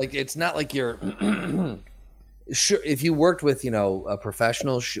mean? Like, it's not like you're, sure, if you worked with, a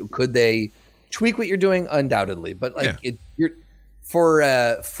professional, could they tweak what you're doing? Undoubtedly, but you're for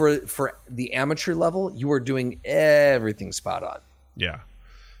the amateur level, you are doing everything spot on. Yeah,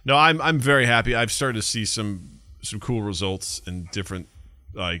 no, I'm very happy. I've started to see some cool results in different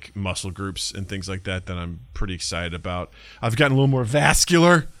like muscle groups and things like that I'm pretty excited about. I've gotten a little more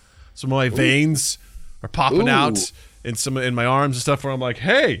vascular. Some of my veins are popping out in my arms and stuff. Where I'm like,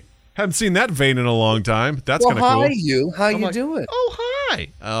 hey, haven't seen that vein in a long time. That's kind of cool. How you doing? Oh,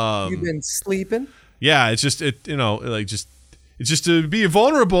 hi. You've been sleeping? Yeah, it's just it's just to be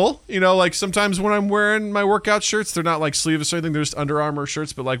vulnerable. Like sometimes when I'm wearing my workout shirts, they're not like sleeveless or anything. They're just Under Armour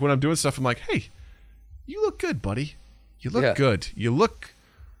shirts. But like when I'm doing stuff, I'm like, hey, you look good, buddy. You look good.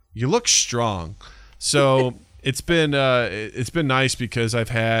 You look strong. So it's been nice because I've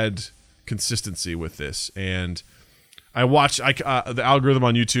had consistency with this, and I watched the algorithm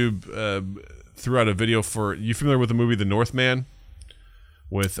on YouTube threw out a video for. You familiar with the movie The Northman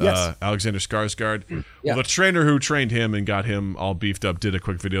with Alexander Skarsgård? Yeah. Well, the trainer who trained him and got him all beefed up did a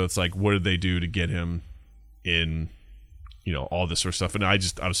quick video. It's like, what did they do to get him in, all this sort of stuff. And I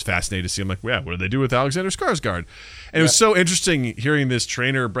was fascinated to see. I'm like, yeah, what did they do with Alexander Skarsgård? And it was so interesting hearing this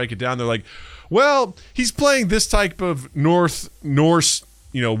trainer break it down. They're like, well, he's playing this type of Norse,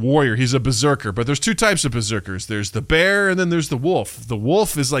 warrior. He's a berserker, but there's 2 types of berserkers. There's the bear and then there's the wolf. The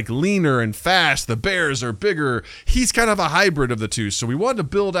wolf is like leaner and fast. The bears are bigger. He's kind of a hybrid of the 2. So we wanted to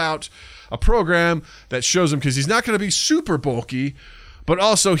build out a program that shows him, because he's not going to be super bulky, but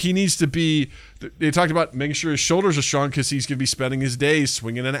also he needs to be, they talked about making sure his shoulders are strong because he's going to be spending his days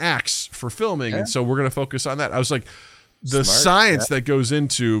swinging an axe for filming. And so we're going to focus on that. I was like, the science that goes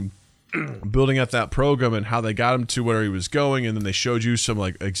into building up that program and how they got him to where he was going, and then they showed you some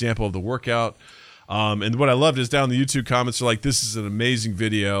like example of the workout. And what I loved is down in the YouTube comments are like, this is an amazing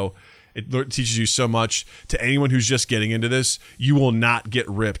video. It teaches you so much. To anyone who's just getting into this, you will not get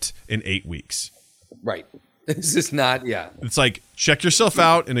ripped in 8 weeks. Right. It's just not, It's like, check yourself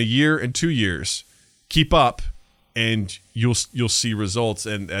out in a year and 2 years. Keep up, and you'll see results.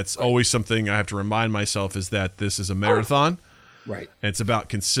 And that's always something I have to remind myself, is that this is a marathon. Right. And it's about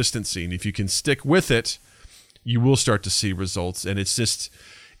consistency. And if you can stick with it, you will start to see results. And it's just,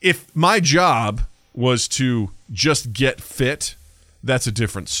 if my job was to just get fit, that's a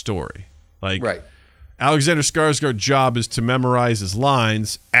different story. Like, right. Alexander Skarsgård's job is to memorize his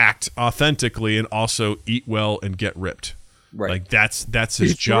lines, act authentically, and also eat well and get ripped. Right. Like that's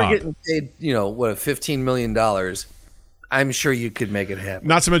his if job. you were getting paid, $15 million, I'm sure you could make it happen.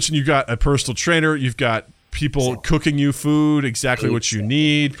 Not to mention you've got a personal trainer, you've got people cooking you food exactly what you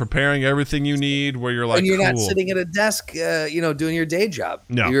need, preparing everything you need, where you're like, and you're cool. not sitting at a desk, doing your day job.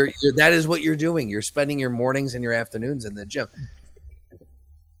 No. That is what you're doing. You're spending your mornings and your afternoons in the gym.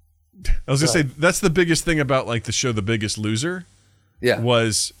 I was gonna say that's the biggest thing about like the show The Biggest Loser. Yeah.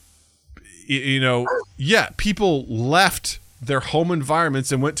 Was people left their home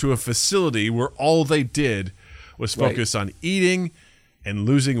environments and went to a facility where all they did was focus on eating and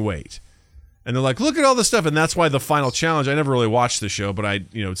losing weight. And they're like, look at all this stuff. And that's why the final challenge, I never really watched the show, but I,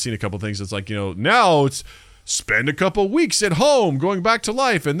 seen a couple things. It's like, now it's spend a couple weeks at home going back to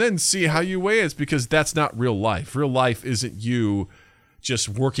life and then see how you weigh. It's because that's not real life. Real life isn't just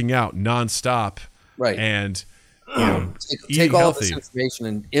working out nonstop. Right. And take all healthy. of this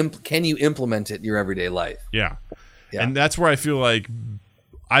information and can you implement it in your everyday life? Yeah. Yeah. And that's where I feel like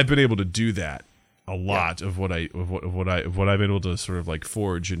I've been able to do that a lot of what I've been able to sort of like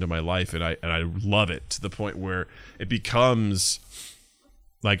forge into my life, and I love it to the point where it becomes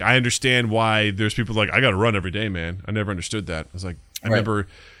like I understand why there's people like I got to run every day, man. I never understood that. I was like, I remember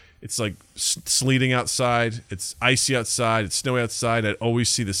it's like sleeting outside, it's icy outside, it's snowy outside. I'd always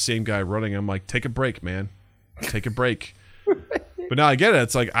see the same guy running. I'm like, take a break, man, take a break. But now I get it.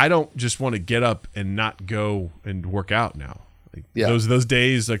 It's like I don't just want to get up and not go and work out now. Like those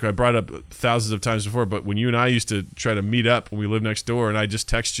days, like I brought up thousands of times before, but when you and I used to try to meet up when we lived next door and I just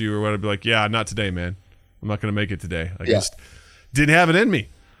text you or what, I'd be like, yeah, not today, man. I'm not going to make it today. I just didn't have it in me.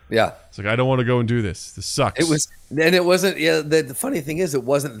 Yeah. It's like, I don't want to go and do this. This sucks. It wasn't, the funny thing is it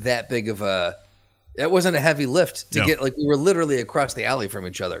wasn't that big of it wasn't a heavy lift to get, like we were literally across the alley from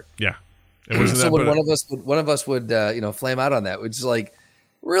each other. Yeah. It wasn't so that, when one of us would flame out on that, which is like,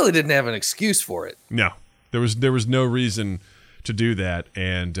 really didn't have an excuse for it. No, there was no reason to do that.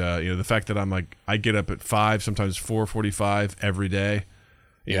 And the fact that I'm like I get up at 5, sometimes 4:45 every day,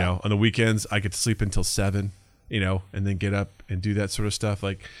 you know, on the weekends I get to sleep until 7, and then get up and do that sort of stuff.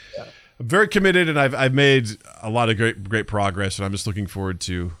 Like I'm very committed, and I've made a lot of great progress, and I'm just looking forward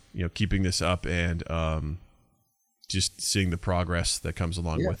to keeping this up and just seeing the progress that comes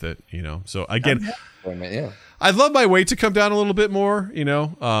along with it. So again, I'd love my weight to come down a little bit more,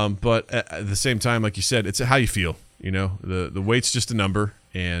 but at the same time, like you said, it's how you feel. The weight's just a number,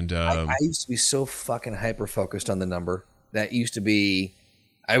 and I used to be so fucking hyper focused on the number. That used to be,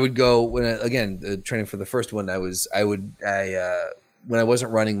 I would go when training for the first one. When I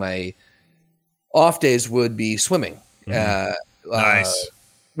wasn't running, my off days would be swimming. Nice.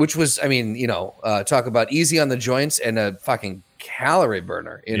 Which was, talk about easy on the joints and a fucking calorie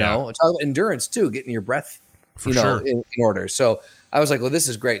burner. Talk about endurance too, getting your breath, in order. So I was like, well, this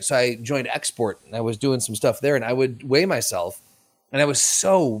is great. So I joined Export and I was doing some stuff there and I would weigh myself and I was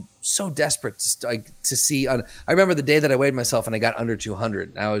so desperate to see. I remember the day that I weighed myself and I got under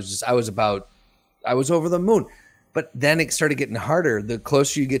 200. And I was over the moon. But then it started getting harder. The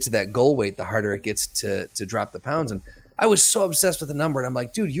closer you get to that goal weight, the harder it gets to drop the pounds. And I was so obsessed with the number. And I'm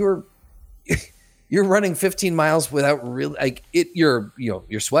like, dude, you're running 15 miles without really you're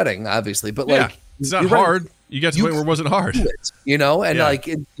sweating obviously, but it's not hard. You got to the point where it wasn't hard,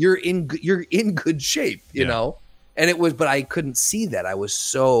 you're in good shape, know? And it was, but I couldn't see that. I was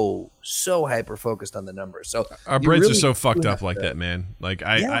so hyper focused on the numbers. So our brains are so fucked up like that, man. Like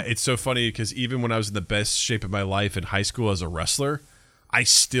it's so funny because even when I was in the best shape of my life in high school as a wrestler, I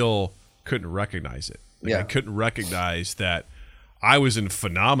still couldn't recognize it. I couldn't recognize that I was in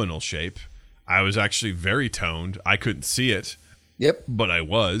phenomenal shape. I was actually very toned. I couldn't see it. Yep. But I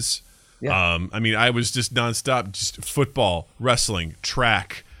was. Yeah. I was just nonstop, just football, wrestling,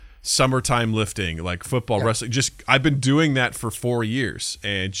 track, summertime lifting, like football, wrestling. I've been doing that for 4 years,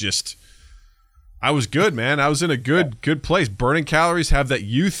 and I was good, man. I was in a good place. Burning calories, have that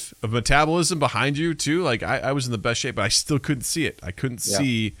youth of metabolism behind you too. Like I was in the best shape, but I still couldn't see it. I couldn't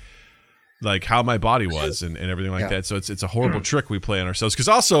see like how my body was and everything like that. So it's a horrible trick we play on ourselves. Because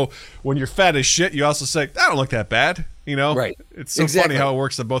also when you're fat as shit, you also say, I don't look that bad. Right. It's so funny how it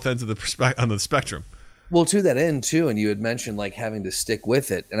works on both ends of on the spectrum. Well, to that end too, and you had mentioned like having to stick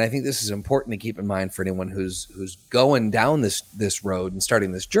with it, and I think this is important to keep in mind for anyone who's going down this road and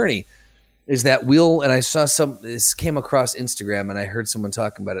starting this journey, is that and I saw this came across Instagram and I heard someone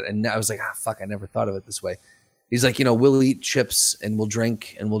talking about it, and I was like, fuck, I never thought of it this way. He's like, we'll eat chips and we'll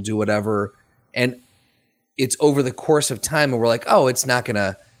drink and we'll do whatever, and it's over the course of time, and we're like, oh, it's not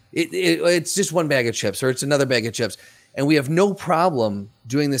gonna. It's just one bag of chips or it's another bag of chips. And we have no problem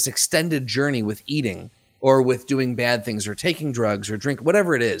doing this extended journey with eating or with doing bad things or taking drugs or drink,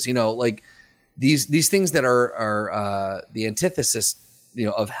 whatever it is, like these things that are the antithesis,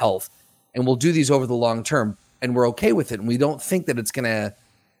 of health. And we'll do these over the long term, and we're okay with it. And we don't think that it's going to,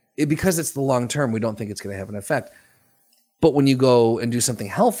 because it's the long term, we don't think it's going to have an effect. But when you go and do something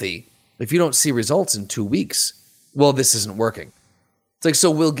healthy, if you don't see results in 2 weeks, well, this isn't working. It's like,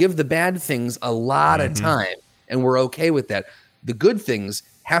 so we'll give the bad things a lot of time, and we're okay with that. The good things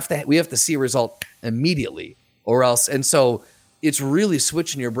we have to see a result immediately, or else. And so it's really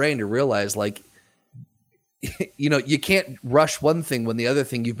switching your brain to realize, like, you can't rush one thing when the other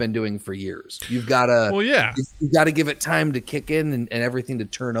thing you've been doing for years. You've got to, you've got to give it time to kick in and everything to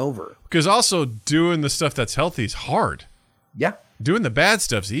turn over. Because also doing the stuff that's healthy is hard. Yeah. Doing the bad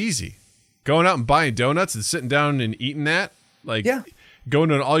stuff's easy. Going out and buying donuts and sitting down and eating that, going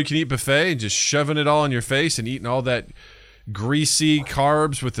to an all-you-can-eat buffet and just shoving it all in your face and eating all that greasy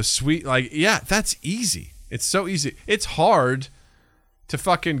carbs with the sweet, that's easy. It's so easy. It's hard to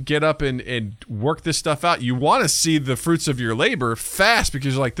fucking get up and work this stuff out. You want to see the fruits of your labor fast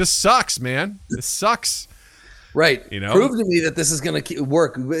because you're like, this sucks, man. This sucks. Right. Prove to me that this is going to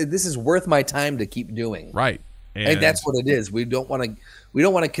work. This is worth my time to keep doing. Right. And that's what it is. We don't want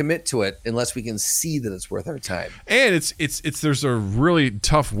to commit to it unless we can see that it's worth our time. And it's there's a really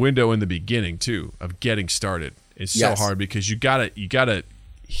tough window in the beginning too of getting started. It's so hard because you gotta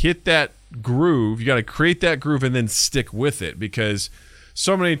hit that groove. You gotta create that groove and then stick with it, because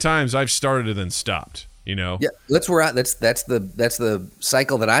so many times I've started and then stopped. Yeah, that's where that's the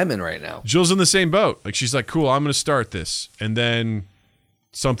cycle that I'm in right now. Jill's in the same boat. Like, she's like, cool, I'm gonna start this, and then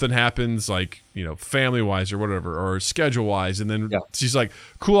something happens, like, family wise or whatever, or schedule wise, and then she's like,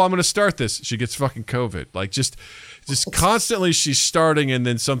 cool, I'm gonna start this. She gets fucking COVID. Like, just constantly she's starting, and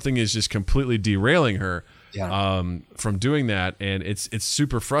then something is just completely derailing her from doing that, and it's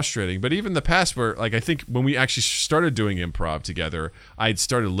super frustrating. But even the past, where, like, I think when we actually started doing improv together, I had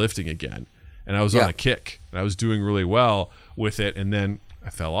started lifting again, and I was on a kick, and I was doing really well with it, and then I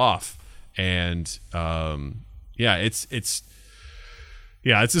fell off, and it's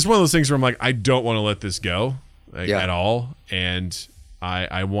just one of those things where I'm like, I don't want to let this go at all, and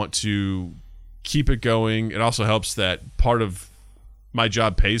I want to keep it going. It also helps that part of my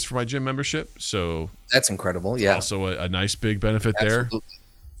job pays for my gym membership, so that's incredible. Yeah, also a nice big benefit there.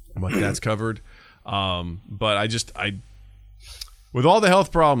 But that's covered. But I with all the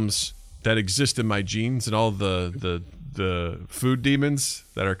health problems that exist in my genes and all the food demons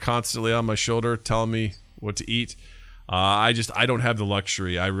that are constantly on my shoulder telling me what to eat, I don't have the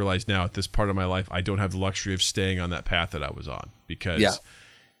luxury. I realize now at this part of my life, I don't have the luxury of staying on that path that I was on, because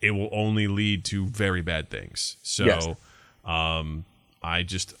it will only lead to very bad things. So I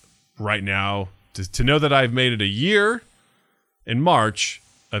just, right now, to know that I've made it a year in March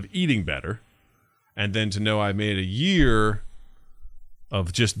of eating better, and then to know I made a year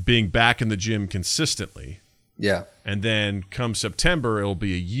of just being back in the gym consistently. Yeah. And then come September, it'll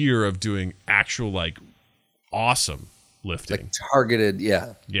be a year of doing actual, like, awesome lifting. Like targeted,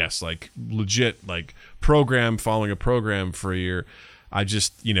 Yes, like legit, like following a program for a year. I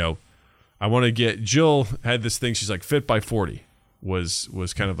just, I want to get, Jill had this thing, she's like, Fit by 40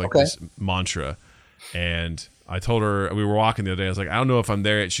 was kind of like this mantra. And I told her, we were walking the other day, I was like, I don't know if I'm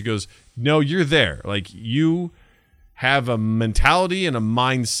there yet. She goes, no, you're there. Like, you have a mentality and a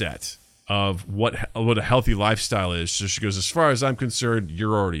mindset of what a healthy lifestyle is. So she goes, as far as I'm concerned,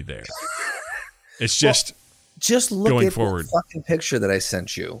 you're already there. It's just... Just look going at forward. The fucking picture that I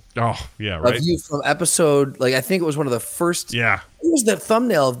sent you. Oh, yeah, right. Of you from episode, like, I think it was one of the first. Yeah. It was the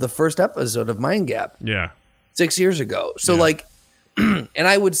thumbnail of the first episode of Mind Gap. Yeah. 6 years ago. So, like, and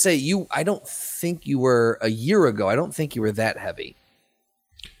I would say I don't think you were, a year ago, I don't think you were that heavy.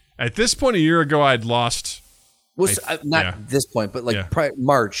 At this point, a year ago, I'd lost. Not this point, but like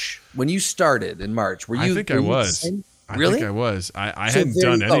March, when you started in March, were you? I think I was. Really? I think I was. I hadn't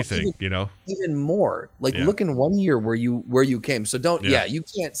done anything, Even more. Like, look in 1 year where you came. So you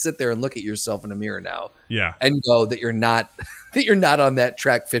can't sit there and look at yourself in a mirror now. Yeah. And know that you're not on that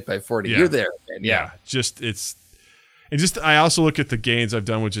track Fit by 40. Yeah. You're there, man. Yeah. I also look at the gains I've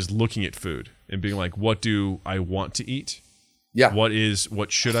done with just looking at food and being like, what do I want to eat? Yeah.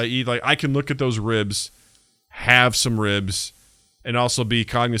 What should I eat? Like, I can look at those ribs, have some ribs, and also be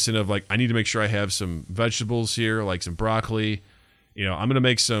cognizant of, like, I need to make sure I have some vegetables here, like some broccoli. I'm going to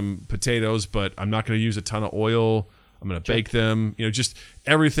make some potatoes, but I'm not going to use a ton of oil. I'm going to bake them. Just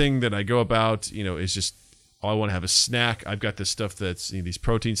everything that I go about, is just, I want to have a snack. I've got this stuff that's these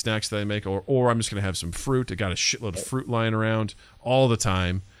protein snacks that I make, or I'm just going to have some fruit. I got a shitload of fruit lying around all the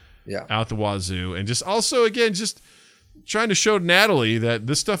time, out the wazoo. And just also, again, just trying to show Natalie that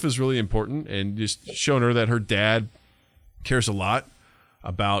this stuff is really important, and just showing her that her dad cares a lot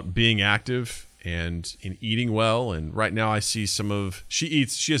about being active and in eating well. And right now I see she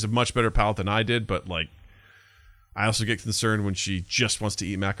has a much better palate than I did, but like I also get concerned when she just wants to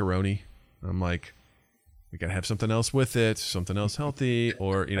eat macaroni. I'm like, we got to have something else with it, something else healthy,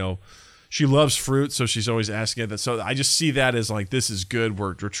 or, she loves fruit, so she's always asking that. So I just see that as like, this is good.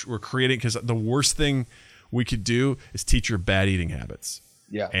 We're creating, because the worst thing we could do is teach her bad eating habits.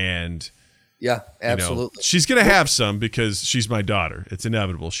 Yeah. And yeah, absolutely. She's going to have some because she's my daughter. It's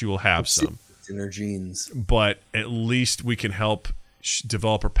inevitable. She will have some. It's in her genes. But at least we can help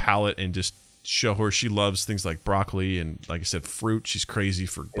develop her palate and just show her she loves things like broccoli and, like I said, fruit. She's crazy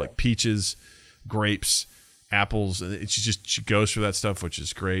for like peaches, grapes, apples. And she goes for that stuff, which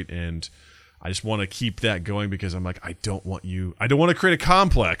is great. And I just want to keep that going because I'm like, I don't want to create a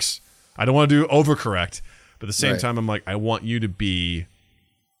complex. I don't want to do overcorrect. But at the same time, I'm like, I want you to be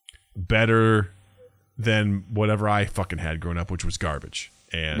better than whatever I fucking had growing up, which was garbage.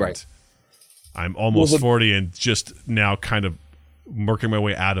 And I'm almost 40 and just now kind of working my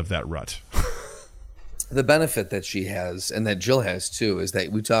way out of that rut. The benefit that she has and that Jill has too is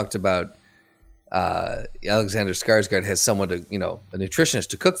that we talked about Alexander Skarsgård has someone to, a nutritionist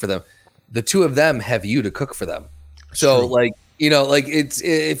to cook for them. The two of them have you to cook for them. So like, it's,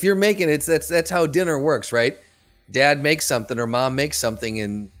 if you're making it, that's how dinner works, right? Dad makes something or mom makes something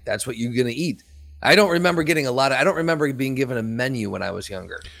and that's what you're going to eat. I don't remember being given a menu when I was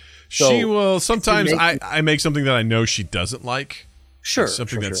younger. So she will sometimes I make something that I know she doesn't like. Sure.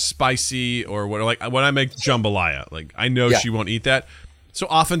 Something that's spicy or what, like when I make jambalaya, like I know she won't eat that. So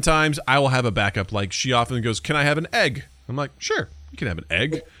oftentimes I will have a backup. Like she often goes, "Can I have an egg?" I'm like, "Sure, you can have an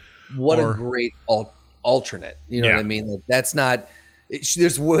egg." What a great alternate. You know what I mean? Like, that's not.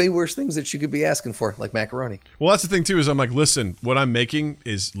 There's way worse things that you could be asking for, like macaroni. Well, that's the thing too. Is I'm like, listen, what I'm making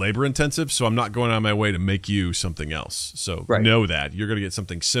is labor intensive, so I'm not going on my way to make you something else. So know that you're going to get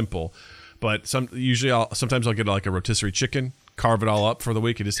something simple. But sometimes I'll get like a rotisserie chicken, carve it all up for the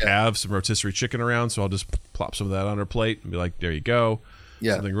week, and just have some rotisserie chicken around. So I'll just plop some of that on her plate and be like, there you go.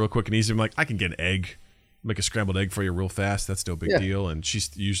 Yeah. Something real quick and easy. I'm like, I can get an egg, make a scrambled egg for you real fast. That's no big deal. And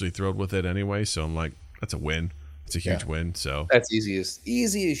she's usually thrilled with it anyway. So I'm like, that's a win. It's a huge win. So that's easy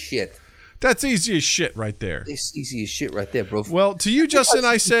as shit. That's easy as shit right there. It's easy as shit right there, bro. Well, to you, Justin,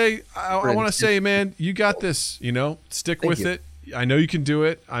 I want to say, man, you got this. Stick with it. I know you can do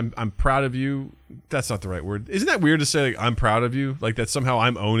it. I'm proud of you. That's not the right word. Isn't that weird to say? Like, I'm proud of you. Like that somehow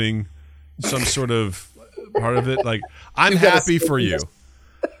I'm owning some sort of part of it. Like I'm happy for you.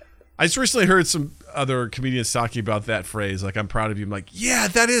 I just recently heard some other comedians talking about that phrase. Like I'm proud of you. I'm like, yeah,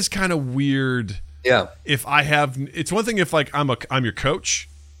 that is kind of weird. Yeah. If I have, it's one thing if like I'm your coach,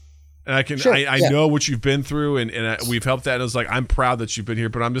 and I can I know what you've been through, and we've helped that. And it's like I'm proud that you've been here,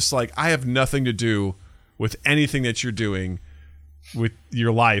 but I'm just like I have nothing to do with anything that you're doing with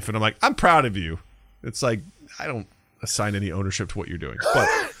your life, and I'm like I'm proud of you. It's like I don't assign any ownership to what you're doing. But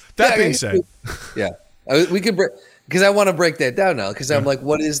that being said, we could break because I want to break that down now because I'm like,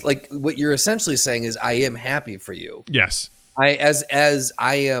 what you're essentially saying is I am happy for you. Yes, I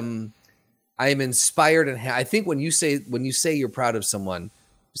am inspired and I think when you say you're proud of someone,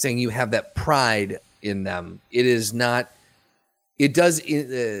 saying you have that pride in them, it is not. It does,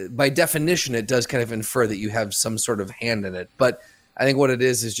 by definition, it does kind of infer that you have some sort of hand in it. But I think what it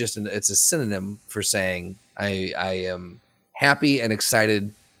is just it's a synonym for saying I am happy and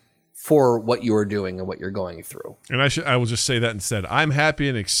excited for what you're doing and what you're going through. And I will just say that instead. I'm happy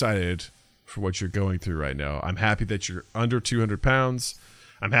and excited for what you're going through right now. I'm happy that you're under 200 pounds.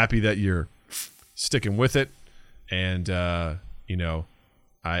 I'm happy that you're sticking with it. And,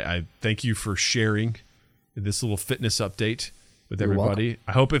 I thank you for sharing this little fitness update with everybody.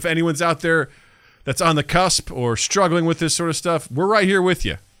 I hope if anyone's out there that's on the cusp or struggling with this sort of stuff, we're right here with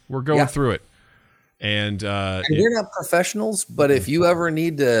you. We're going through it. And we're not professionals, but if you ever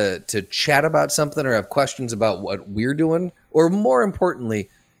need to chat about something or have questions about what we're doing, or more importantly,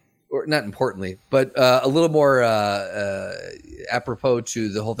 or not importantly, but a little more apropos to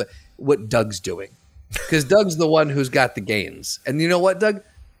the whole thing, what Doug's doing. Because Doug's the one who's got the gains. And you know what, Doug?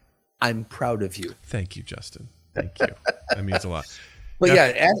 I'm proud of you. Thank you, Justin. Thank you. That means a lot. But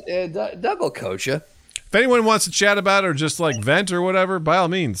Doug will coach you. If anyone wants to chat about it or just like vent or whatever, by all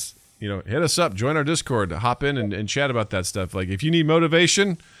means, hit us up, join our Discord, hop in and chat about that stuff. Like if you need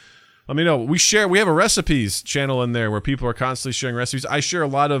motivation, let me know. We have a recipes channel in there where people are constantly sharing recipes. I share a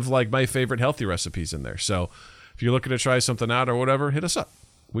lot of like my favorite healthy recipes in there. So if you're looking to try something out or whatever, hit us up.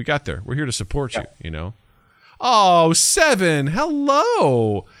 We got there. We're here to support you, Oh, Seven.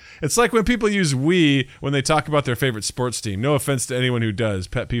 Hello. It's like when people use we when they talk about their favorite sports team. No offense to anyone who does.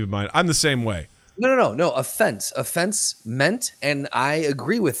 Pet peeve of mine. I'm the same way. No. Offense meant, and I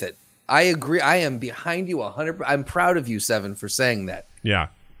agree with it. I agree. I am behind you 100%. I'm proud of you, Seven, for saying that. Yeah.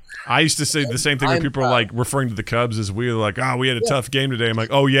 I used to say the same thing when people are like referring to the Cubs as we were like, oh, we had a tough game today. I'm like,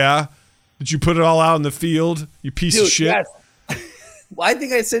 oh, yeah? Did you put it all out in the field, you piece of shit? Yes. Well, I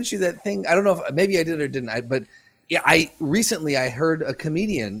think I sent you that thing. I don't know if maybe I did or didn't. But yeah, I recently heard a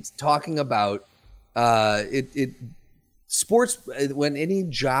comedian talking about sports, when any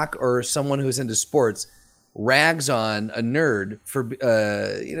jock or someone who's into sports rags on a nerd for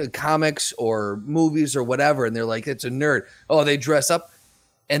comics or movies or whatever, and they're like, it's a nerd. Oh, they dress up.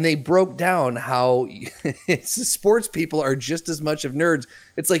 And they broke down how sports people are just as much of nerds.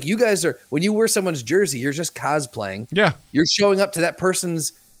 It's like you guys are, when you wear someone's jersey, you're just cosplaying. Yeah. You're showing up to that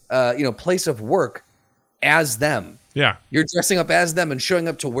person's place of work as them. Yeah. You're dressing up as them and showing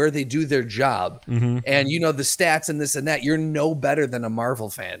up to where they do their job. Mm-hmm. And you know the stats and this and that. You're no better than a Marvel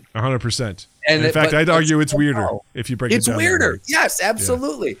fan. 100%. And in fact, I'd argue it's weirder if you break it down. It's weirder. Yes,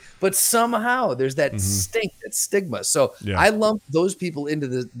 absolutely. Yeah. But somehow there's that stink, that stigma. So I lump those people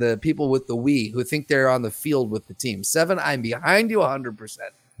into the people with the we who think they're on the field with the team. Seven, I'm behind you 100%.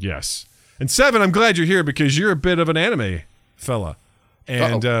 Yes. And Seven, I'm glad you're here because you're a bit of an anime fella.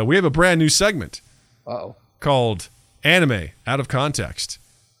 And we have a brand new segment called Anime Out of Context.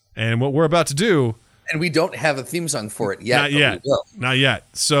 And what we're about to do... And we don't have a theme song for it yet. Not yet.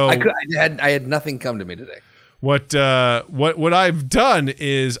 So I had nothing come to me today. What I've done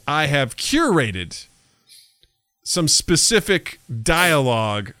is I have curated some specific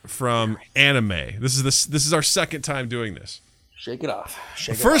dialogue from anime. This is our second time doing this. Shake it off.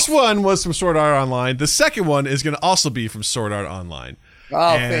 The first one was from Sword Art Online. The second one is going to also be from Sword Art Online.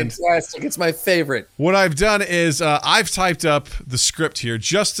 Oh, fantastic. It's my favorite. What I've done is I've typed up the script here.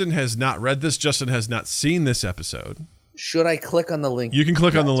 Justin has not read this. Justin has not seen this episode. Should I click on the link? You can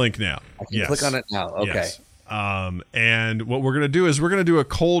click on the link now. I can click on it now. Okay. Yes. And what we're going to do is we're going to do a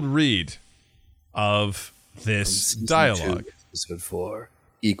cold read of this dialogue. 2, episode 4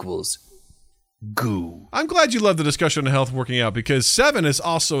 equals goo. I'm glad you love the discussion on health working out because Seven is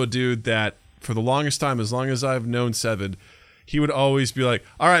also a dude that for the longest time, as long as I've known Seven, he would always be like,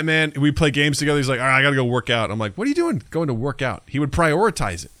 all right, man, we play games together. He's like, all right, I got to go work out. I'm like, what are you doing going to work out? He would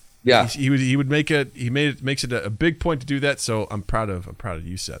prioritize it. Yeah. He would make it, makes it a big point to do that. So I'm proud of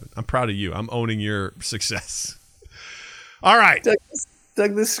you, Seven. I'm proud of you. I'm owning your success. All right.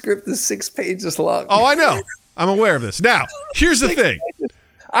 Doug, this script is 6 pages long. Oh, I know. I'm aware of this. Now, here's the thing.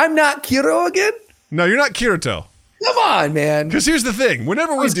 I'm not Kiro again? No, you're not Kirito. Come on, man. Because here's the thing.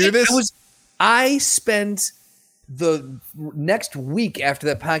 Whenever we do this. I spent the next week after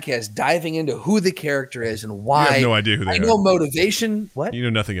that podcast diving into who the character is and why. You have no idea who they are. I know motivation. What? You know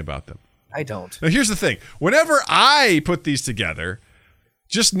nothing about them. I don't. Now, here's the thing. Whenever I put these together,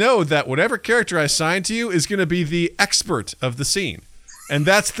 just know that whatever character I assign to you is going to be the expert of the scene. And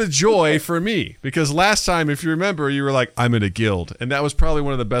that's the joy for me. Because last time, if you remember, you were like, I'm in a guild. And that was probably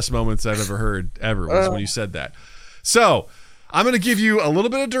one of the best moments I've ever heard ever was when you said that. So I'm going to give you a little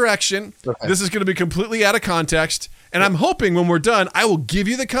bit of direction. Okay. This is going to be completely out of context. And I'm hoping when we're done, I will give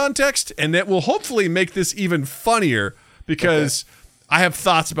you the context. And that will hopefully make this even funnier because I have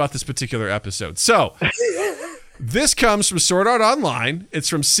thoughts about this particular episode. So this comes from Sword Art Online. It's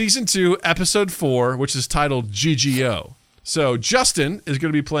from Season 2, Episode 4, which is titled GGO. So Justin is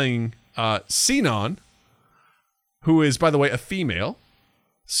going to be playing Sinon, who is, by the way, a female.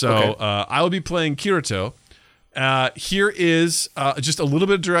 So I will be playing Kirito. Here is just a little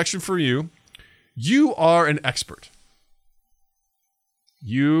bit of direction for you. You are an expert.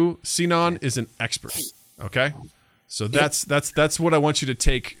 Sinon is an expert. Okay? So that's what I want you to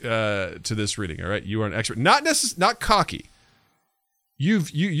take to this reading, all right? You are an expert. Not cocky. You're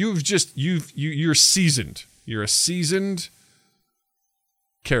seasoned. You're a seasoned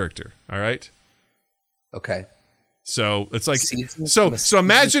character, all right? Okay. So it's like so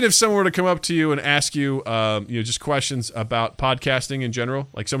imagine if someone were to come up to you and ask you just questions about podcasting in general.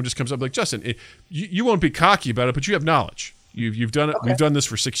 Like someone just comes up like, Justin, you won't be cocky about it, but you have knowledge. You've done it. Okay. We've done this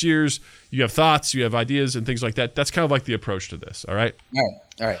for 6 years. You have thoughts, you have ideas and things like that. That's kind of like the approach to this, all right? All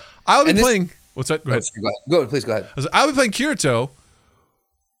right. I'll be playing what's that? Go ahead. Please go ahead. I'll be playing Kirito,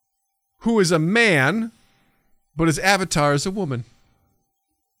 who is a man, but his avatar is a woman.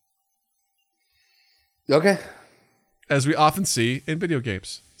 Okay. As we often see in video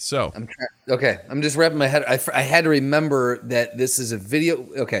games. So I'm just wrapping my head. I had to remember that this is a video.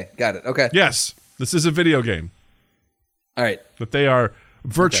 Okay, got it. Okay. Yes, this is a video game. All right. But they are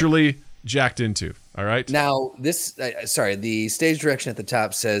virtually jacked into. All right. Now, the stage direction at the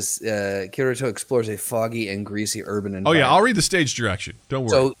top says Kirito explores a foggy and greasy urban environment. Oh yeah, I'll read the stage direction. Don't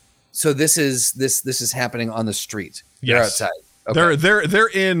worry. So this is happening on the street. They're Yes. outside. Okay. They're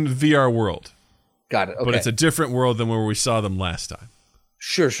in VR world, Got it. Okay. but it's a different world than where we saw them last time.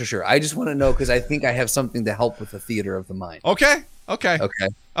 Sure. I just want to know because I think I have something to help with the theater of the mind. Okay. Okay.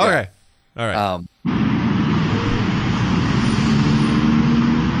 All right.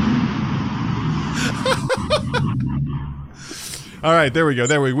 All right, there we go.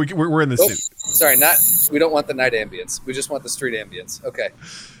 We're in the scene. Sorry, we don't want the night ambience. We just want the street ambience. Okay.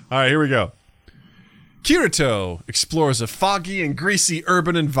 All right, here we go. Kirito explores a foggy and greasy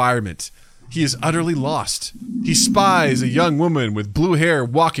urban environment. He is utterly lost. He spies a young woman with blue hair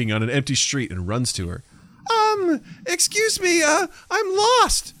walking on an empty street and runs to her. Excuse me, I'm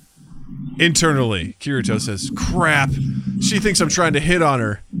lost. Internally, Kirito says, crap, she thinks I'm trying to hit on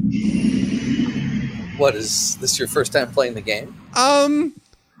her. What, is this your first time playing the game?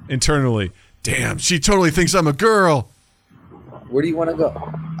 Internally, damn, she totally thinks I'm a girl. Where do you want to go?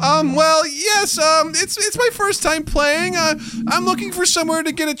 Well, yes, it's my first time playing. I'm looking for somewhere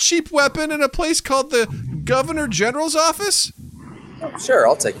to get a cheap weapon in a place called the Governor General's office. Oh, sure,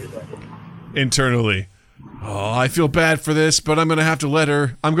 I'll take you there. Internally, oh, I feel bad for this, but I'm going to let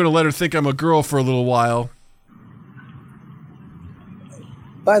her think I'm a girl for a little while.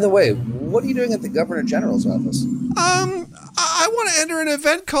 By the way, what are you doing at the Governor General's office? I want to enter an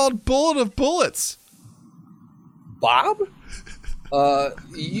event called Bullet of Bullets. Bob?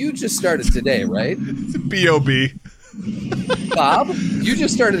 You just started today, right? B.O.B. Bob? You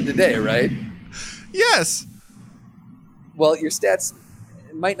just started today, right? Yes. Well, your stats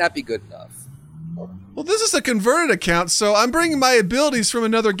might not be good enough. Well, this is a converted account, so I'm bringing my abilities from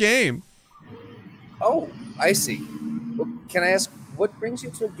another game. Oh, I see. Well, can I ask, what brings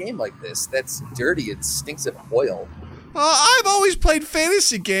you to a game like this? That's dirty. It stinks of oil. I've always played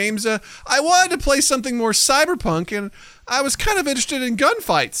fantasy games. I wanted to play something more cyberpunk, and I was kind of interested in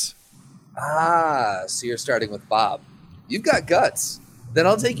gunfights. Ah, so you're starting with Bob. You've got guts. Then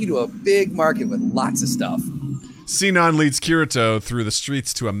I'll take you to a big market with lots of stuff. Sinon leads Kirito through the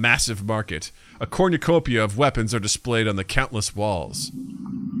streets to a massive market. A cornucopia of weapons are displayed on the countless walls.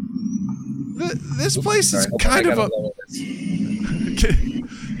 This place is kind of a...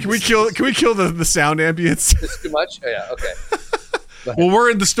 Can we kill the sound ambience? It's too much? Oh, yeah, okay. Well,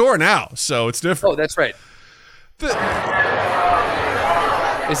 we're in the store now, so it's different. Oh, that's right.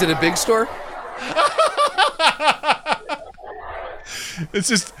 Is it a big store? It's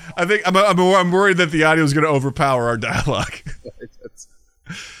just, I think I'm worried that the audio is going to overpower our dialogue.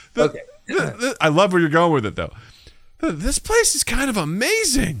 Okay. I love where you're going with it, though. This place is kind of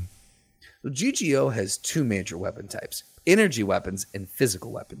amazing. Well, GGO has two major weapon types: energy weapons and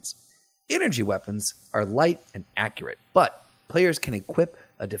physical weapons. Energy weapons are light and accurate, but players can equip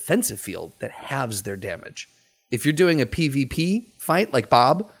a defensive field that halves their damage. If you're doing a PvP fight like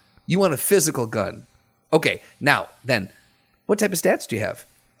Bob, you want a physical gun. Okay, now, then, what type of stats do you have?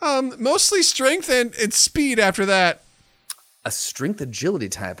 Mostly strength and speed after that. A strength agility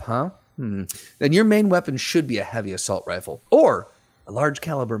type, huh? Then your main weapon should be a heavy assault rifle, or a large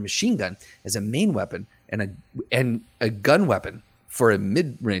caliber machine gun as a main weapon and a gun weapon for a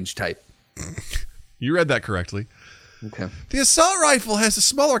mid-range type. You read that correctly. Okay. The assault rifle has a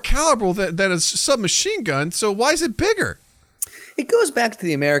smaller caliber than a submachine gun, so why is it bigger? It goes back to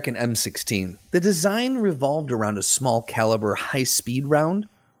the American M16. The design revolved around a small caliber high-speed round.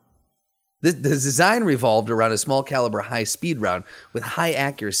 The design revolved around a small caliber high-speed round with high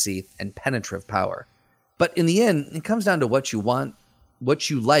accuracy and penetrative power. But in the end, it comes down to what you want, what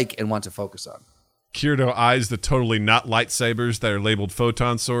you like and want to focus on. Kirito eyes the totally not lightsabers that are labeled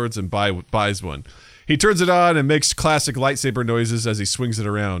photon swords and buys one. He turns it on and makes classic lightsaber noises as he swings it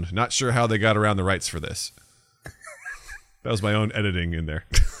around. Not sure how they got around the rights for this. That was my own editing in there.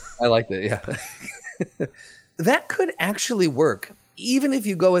 I like that, yeah. That could actually work. Even if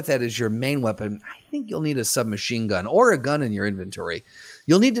you go with that as your main weapon, I think you'll need a submachine gun or a gun in your inventory.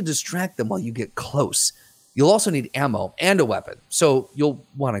 You'll need to distract them while you get close. You'll also need ammo and a weapon, so you'll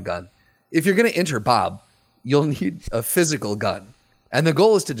want a gun. If you're going to enter Bob, you'll need a physical gun. And the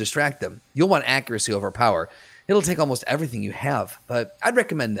goal is to distract them. You'll want accuracy over power. It'll take almost everything you have, but I'd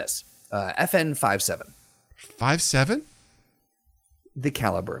recommend this. FN57. 5.7? The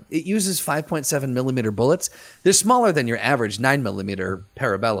caliber. It uses 5.7 millimeter bullets. They're smaller than your average 9 millimeter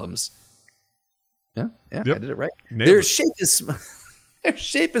parabellums. Yeah, yep. I did it right. Their shape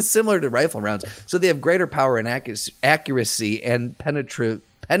is similar to rifle rounds, so they have greater power and accuracy and penetrative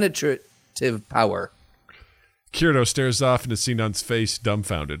power. Kirito stares off into Sinon's face,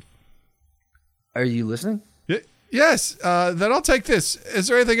 dumbfounded. Are you listening? Yes, then I'll take this. Is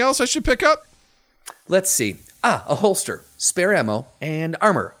there anything else I should pick up? Let's see. A holster, spare ammo, and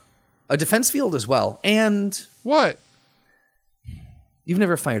armor. A defense field as well. And What? you've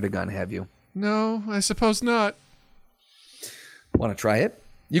never fired a gun, have you? No, I suppose not. Want to try it?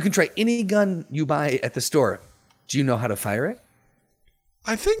 You can try any gun you buy at the store. Do you know how to fire it?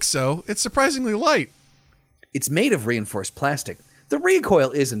 I think so. It's surprisingly light. It's made of reinforced plastic. The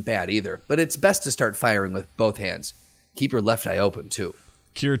recoil isn't bad either, but it's best to start firing with both hands. Keep your left eye open, too.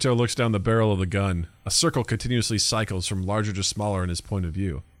 Kirito looks down the barrel of the gun. A circle continuously cycles from larger to smaller in his point of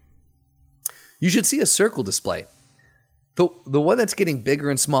view. You should see a circle display. The one that's getting bigger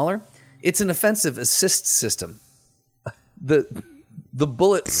and smaller, it's an offensive assist system. The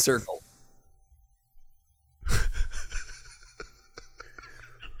bullet circle.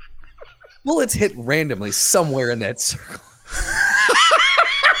 Bullets hit randomly somewhere in that circle.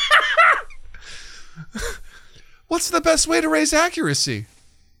 What's the best way to raise accuracy?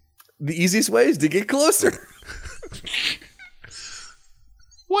 The easiest way is to get closer.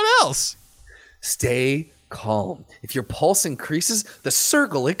 What else? Stay calm. If your pulse increases, the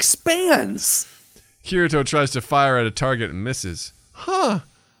circle expands. Kirito tries to fire at a target and misses. Huh,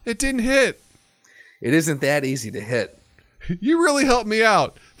 it didn't hit. It isn't that easy to hit. You really helped me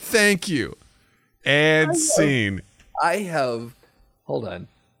out. Thank you. And scene. Hold on.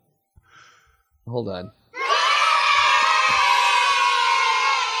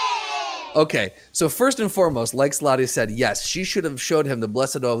 Okay, so first and foremost, like Slotty said, yes, she should have showed him the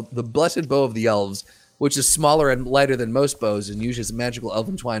blessed bow of the elves, which is smaller and lighter than most bows and uses magical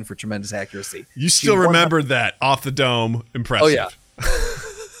elven twine for tremendous accuracy. You still remembered that off the dome. Impressive. Oh,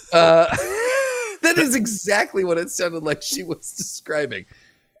 yeah. That is exactly what it sounded like she was describing.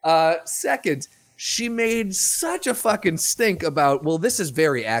 Second, she made such a fucking stink about, well, this is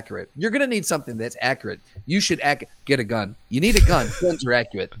very accurate. You're going to need something that's accurate. You should get a gun. You need a gun. Guns are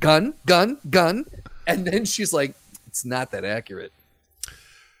accurate. Gun. And then she's like, it's not that accurate.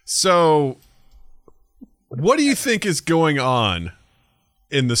 So, what do you think is going on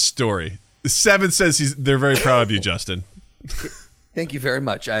in the story? Seven says they're very proud of you, Justin. Thank you very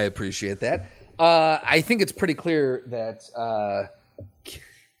much. I appreciate that. I think it's pretty clear that...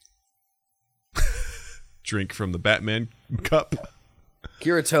 Drink from the Batman cup.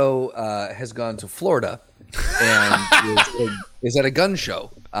 Kirito has gone to Florida and is at a gun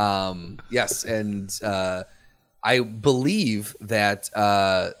show. Yes, and I believe that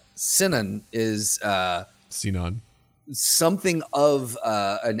Sinan is something of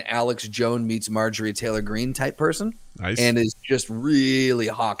an Alex Jones meets Marjorie Taylor Greene type person. Nice. And is just really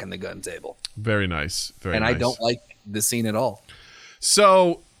hawking the gun table. Very nice. Very nice. I don't like the scene at all.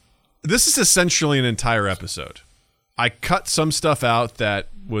 So this is essentially an entire episode. I cut some stuff out that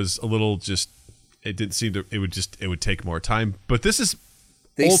was a little just, it didn't seem to, it would take more time. But this is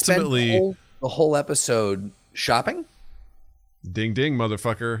ultimately the whole episode shopping. Ding ding,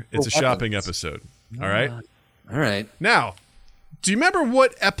 motherfucker! It's a shopping episode. All right. All right. Now, do you remember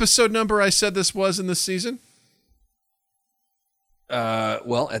what episode number I said this was in this season?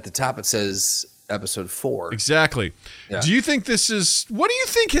 Well, at the top it says episode 4. Exactly. Yeah. Do you think what do you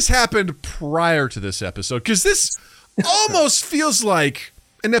think has happened prior to this episode? Because this almost feels like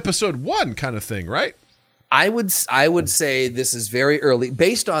an episode 1 kind of thing, right? I would say this is very early.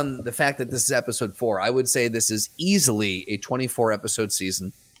 Based on the fact that this is episode 4, I would say this is easily a 24 episode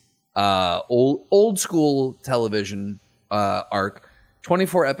season. Old school television arc,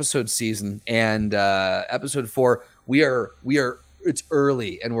 24 episode season, and episode 4, we are it's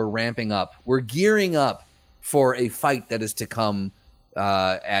early and we're ramping up. We're gearing up for a fight that is to come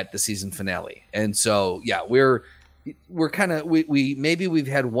at the season finale. And so, yeah, we're kind of maybe we've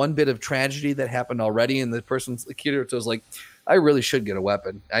had one bit of tragedy that happened already, and the person's Kirito's like, I really should get a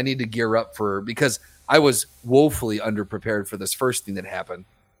weapon. I need to gear up because I was woefully underprepared for this first thing that happened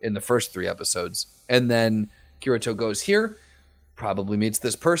in the first 3 episodes. And then Kirito goes here, probably meets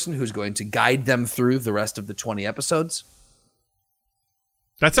this person who's going to guide them through the rest of the 20 episodes.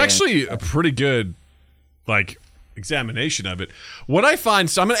 That's actually a pretty good, examination of it. What I find,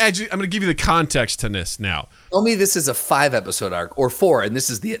 so I'm going to give you the context to this now. Tell me this is a 5 episode arc or 4, and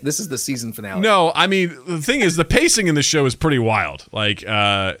this is the season finale. No, I mean the thing is the pacing in the show is pretty wild.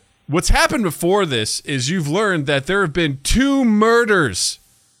 What's happened before this is you've learned that there have been 2 murders,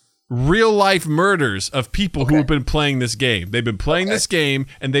 real life murders of people who have been playing this game. They've been playing this game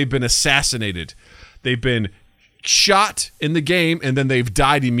and they've been assassinated. They've been shot in the game and then they've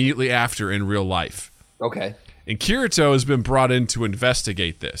died immediately after in real life. Okay. And Kirito has been brought in to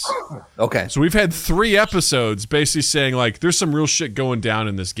investigate this. Okay. So we've had 3 episodes basically saying there's some real shit going down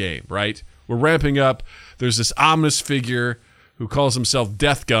in this game, right? we're ramping up. There's this ominous figure who calls himself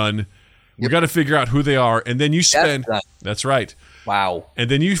Death Gun. We got to figure out who they are, and then you spend. That's right. Wow.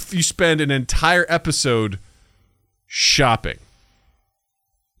 And then you spend an entire episode shopping,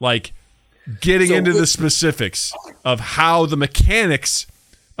 like getting into the specifics of how the mechanics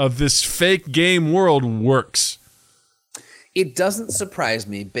of this fake game world works. It doesn't surprise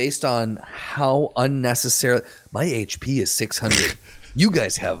me based on how unnecessary. My HP is 600. You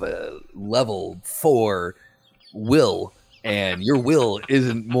guys have a level 4 will, and your will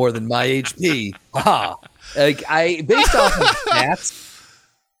isn't more than my HP. Ha! Like based off of stats,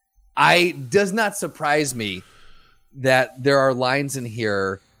 does not surprise me that there are lines in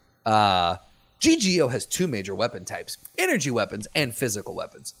here. GGO has 2 major weapon types: energy weapons and physical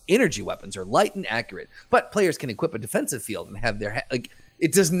weapons. Energy weapons are light and accurate, but players can equip a defensive field and have their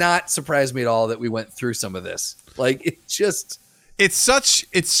it does not surprise me at all that we went through some of this. Like it's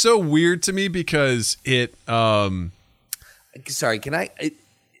so weird to me because it sorry, can I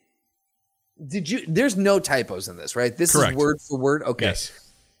there's no typos in this, right? This Correct. Is word for word. Okay. Yes.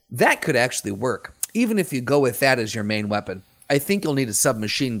 That could actually work. Even if you go with that as your main weapon, I think you'll need a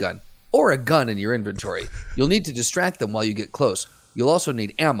submachine gun or a gun in your inventory. You'll need to distract them while you get close. You'll also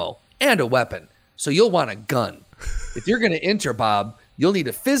need ammo and a weapon. So you'll want a gun. If you're going to enter, Bob, you'll need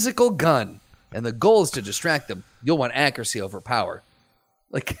a physical gun. And the goal is to distract them. You'll want accuracy over power.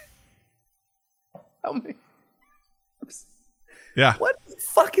 Like, how many? Yeah. What the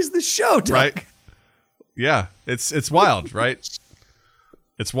fuck is the show, Doug? Right. Yeah. It's wild, right?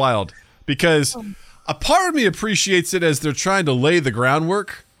 It's wild because a part of me appreciates it as they're trying to lay the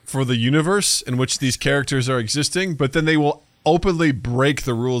groundwork for the universe in which these characters are existing, but then they will openly break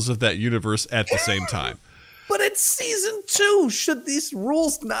the rules of that universe at the same time. But it's season 2. Should these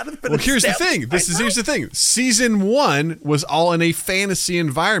rules not have been? Well, here's the thing. established by Here's the thing. Season 1 was all in a fantasy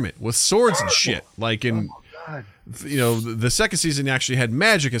environment with swords and shit. Like in, the second season actually had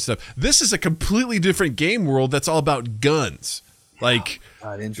magic and stuff. This is a completely different game world that's all about guns. Like,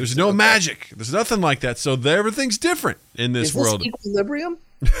 there's no magic. There's nothing like that. So everything's different in this world. Is this Equilibrium?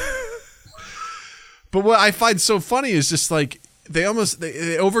 But what I find so funny is just like they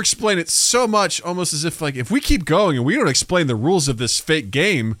over-explain it so much, almost as if like if we keep going and we don't explain the rules of this fake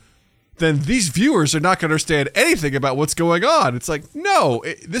game, then these viewers are not going to understand anything about what's going on. It's like, no,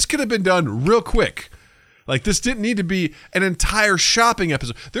 this could have been done real quick. Like this didn't need to be an entire shopping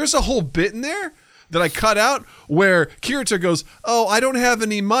episode. There's a whole bit in there that I cut out where Kirito goes, "Oh, I don't have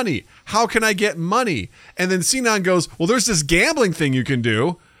any money. How can I get money?" And then Sinon goes, "Well, there's this gambling thing you can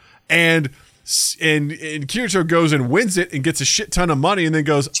do." And Kirito goes and wins it and gets a shit ton of money and then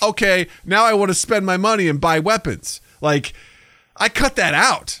goes, "Okay, now I want to spend my money and buy weapons." Like, I cut that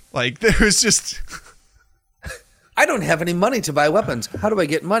out. Like, there was just... I don't have any money to buy weapons. How do I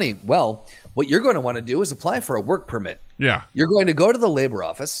get money? Well, what you're going to want to do is apply for a work permit. Yeah. You're going to go to the labor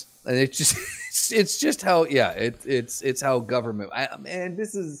office, and it's just how, it's how government. Man,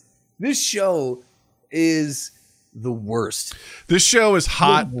 this show is the worst. This show is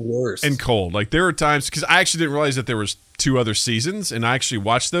hot worst. and cold. Like there were times because I actually didn't realize that there was 2 other seasons, and I actually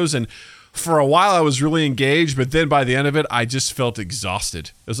watched those. And for a while, I was really engaged, but then by the end of it, I just felt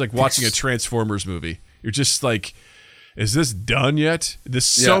exhausted. It was like watching a Transformers movie. You're just like, is this done yet? There's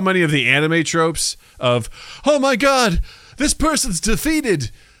so many of the anime tropes of, oh my god, this person's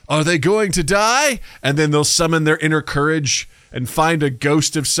defeated. Are they going to die? And then they'll summon their inner courage and find a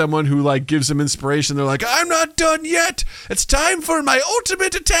ghost of someone who like gives them inspiration. They're like, I'm not done yet. It's time for my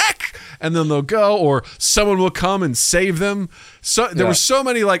ultimate attack. And then they'll go, or someone will come and save them. So there were so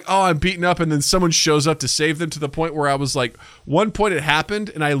many like, oh, I'm beaten up. And then someone shows up to save them, to the point where I was like, one point it happened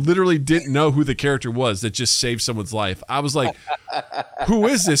and I literally didn't know who the character was that just saved someone's life. I was like, who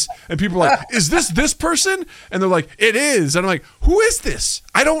is this? And people are like, is this person? And they're like, it is. And I'm like, who is this?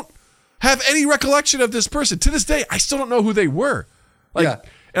 I don't have any recollection of this person. To this day, I still don't know who they were. And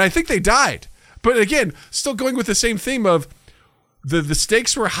I think they died. But again, still going with the same theme of the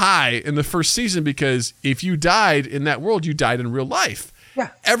stakes were high in the first season, because if you died in that world, you died in real life. Yeah.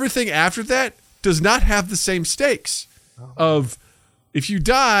 Everything after that does not have the same stakes of if you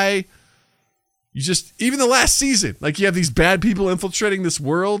die, you just, even the last season, like you have these bad people infiltrating this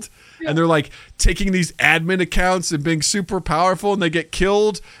world and they're like taking these admin accounts and being super powerful and they get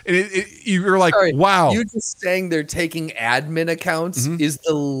killed. And you're like, wow. You just saying they're taking admin accounts is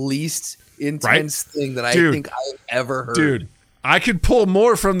the least intense thing that I think I've ever heard. Dude, I could pull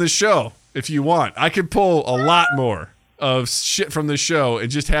more from this show if you want. I could pull a lot more of shit from this show and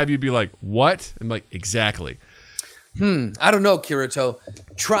just have you be like, what? I'm like, exactly. I don't know, Kirito.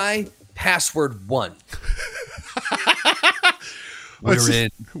 Try password 1.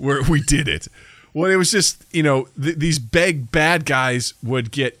 We did it. Well, it was just, these big bad guys would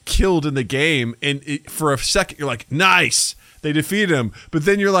get killed in the game, and for a second you're like, nice, they defeated him, but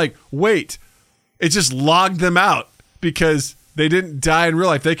then you're like, wait, it just logged them out because they didn't die in real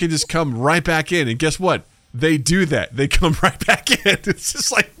life. They can just come right back in, and guess what? They do that. They come right back in. It's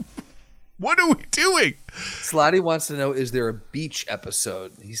just like, what are we doing? Slotty wants to know, is there a beach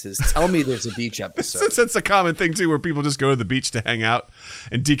episode? He says, tell me there's a beach episode. That's a common thing, too, where people just go to the beach to hang out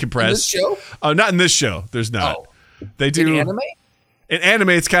and decompress. In this show? Oh, not in this show. There's not. Oh. They do. In anime? In anime,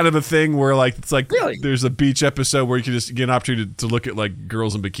 it's kind of a thing where, it's like really? There's a beach episode where you can just get an opportunity to look at,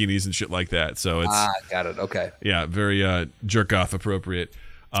 girls in bikinis and shit like that. So it's... got it. Okay. Yeah, very jerk-off appropriate.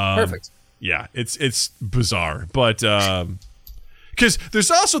 Perfect. Yeah, it's bizarre. But... Because there's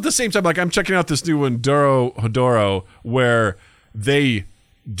also at the same time, I'm checking out this new one, Doro Hodoro, where they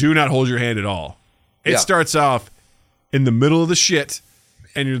do not hold your hand at all. It starts off in the middle of the shit,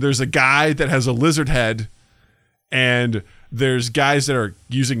 and there's a guy that has a lizard head, and there's guys that are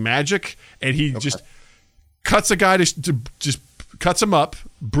using magic, and he just cuts a guy to just cuts him up,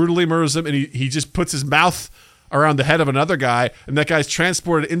 brutally murders him, and he just puts his mouth around the head of another guy, and that guy's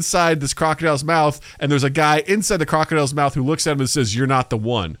transported inside this crocodile's mouth, and there's a guy inside the crocodile's mouth who looks at him and says, "You're not the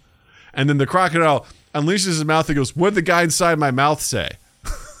one." And then the crocodile unleashes his mouth and goes, "What did the guy inside my mouth say?"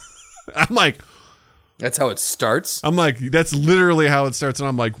 I'm like... That's how it starts? I'm like, that's literally how it starts, and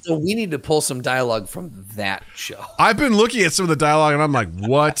I'm like... So we need to pull some dialogue from that show. I've been looking at some of the dialogue, and I'm like,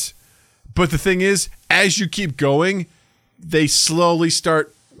 what? But the thing is, as you keep going, they slowly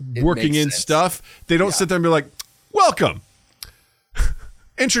start working in stuff. They don't sit there and be like, welcome.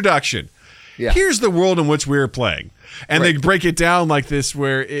 Introduction. Yeah. Here's the world in which we're playing. And they break it down like this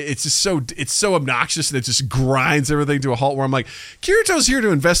where it's just so obnoxious and it just grinds everything to a halt where I'm like, Kirito's here to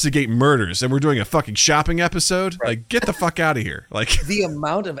investigate murders and we're doing a fucking shopping episode. Right. Like, get the fuck out of here. Like, the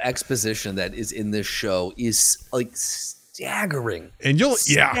amount of exposition that is in this show is staggering. And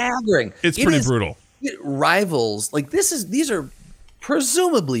staggering. It's pretty brutal. It rivals these are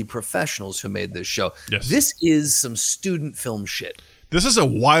presumably professionals who made this show. Yes. This is some student film shit. This is a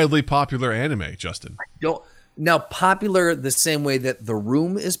wildly popular anime, Justin. Now, popular the same way that The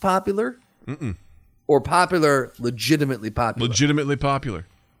Room is popular? Or popular, legitimately popular? Legitimately popular.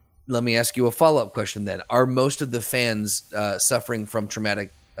 Let me ask you a follow-up question then. Are most of the fans suffering from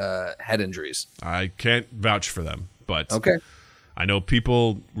traumatic head injuries? I can't vouch for them, but okay. I know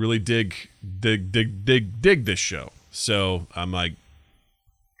people really dig this show. So I'm like,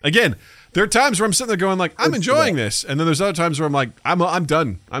 again, there are times where I'm sitting there going like, I'm enjoying this. And then there's other times where I'm like, I'm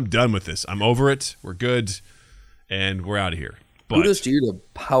done. I'm done with this. I'm over it. We're good. And we're out of here. But kudos to you to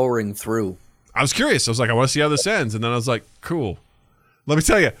powering through. I was curious. I was like, I want to see how this ends. And then I was like, cool. Let me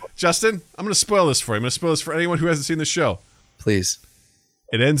tell you, Justin, I'm going to spoil this for you. I'm going to spoil this for anyone who hasn't seen the show. Please.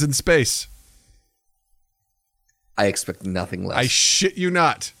 It ends in space. I expect nothing less. I shit you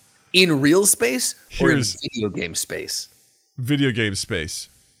not. In real space or in video game space? Video game space.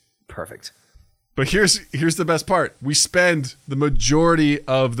 Perfect. But here's the best part. We spend the majority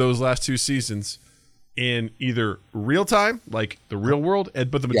of those last two seasons in either real time, like the real world,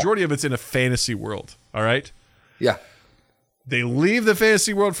 but the majority of it's in a fantasy world. All right? Yeah. They leave the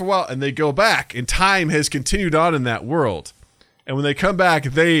fantasy world for a while and they go back, and time has continued on in that world. And when they come back,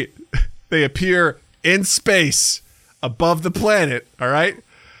 they appear in space above the planet. All right?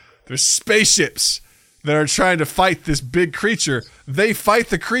 There's spaceships that are trying to fight this big creature. They fight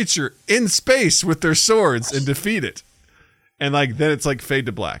the creature in space with their swords and defeat it. And then it's fade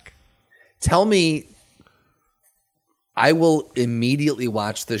to black. Tell me, I will immediately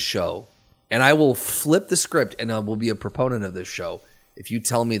watch this show and I will flip the script and I will be a proponent of this show if you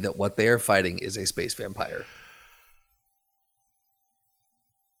tell me that what they are fighting is a space vampire.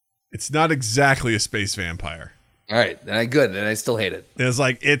 It's not exactly a space vampire. All right, then I still hate it.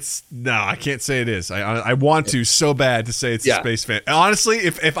 It's no, I can't say it is. I want to so bad to say it's a space fan. Honestly,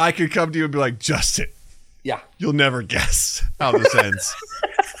 if I could come to you and be like, Justin, you'll never guess how this ends.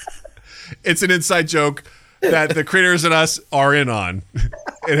 It's an inside joke that the creators and us are in on.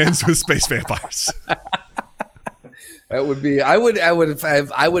 It ends with space vampires. That would be. I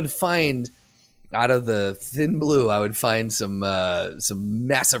would find out of the thin blue. I would find some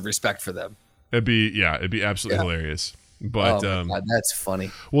massive respect for them. It'd be absolutely hilarious. But oh my God, that's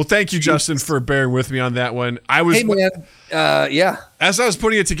funny. Well, thank you, Justin, for bearing with me on that one. Hey man, As I was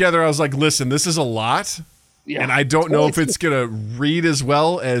putting it together, I was like, listen, this is a lot. Yeah, and I don't know if it's gonna read as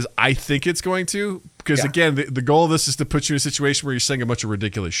well as I think it's going to. Because again, the goal of this is to put you in a situation where you're saying a bunch of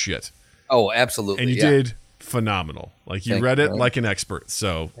ridiculous shit. Oh, absolutely. And you did phenomenal. You read it like an expert.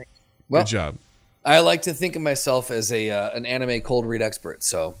 So good job. I like to think of myself as an anime cold read expert.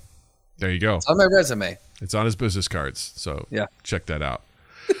 So There you go. it's on my resume. It's on his business cards. So Yeah. check that out.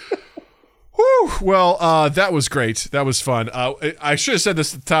 Whew. Well, that was great. That was fun. I should have said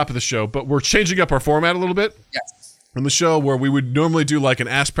this at the top of the show, but we're changing up our format a little bit. Yes. On the show where we would normally do like an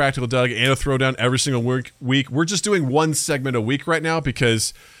Ask Practical Doug and a Throwdown every single week, we're just doing one segment a week right now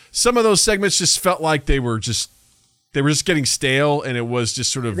because some of those segments just felt like they were just getting stale, and it was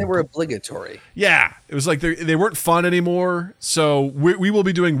just sort of They were obligatory. yeah, it was like they weren't fun anymore. So we will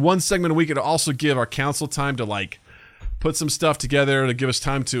be doing one segment a week. It'll also give our council time to like put some stuff together to give us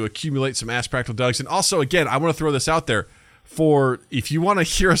time to accumulate some Ask Practical Dougs. And also, again, I want to throw this out there for if you want to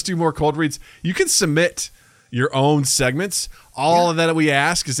hear us do more cold reads, you can submit your own segments. All that we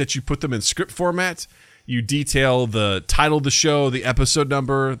ask is that you put them in script format. You detail the title of the show, the episode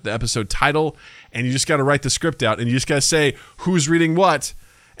number, the episode title, and you just got to write the script out. And you just got to say who's reading what.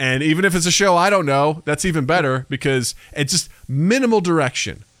 And even if it's a show I don't know, that's even better because it's just minimal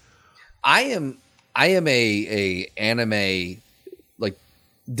direction. I am a anime, like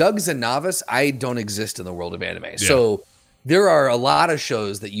Doug's a novice. I don't exist in the world of anime. So there are a lot of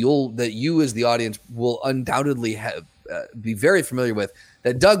shows that you as the audience will undoubtedly have be very familiar with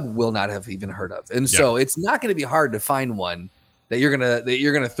that Doug will not have even heard of. And so it's not going to be hard to find one that you're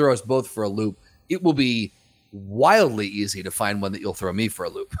going to throw us both for a loop. It will be wildly easy to find one that you'll throw me for a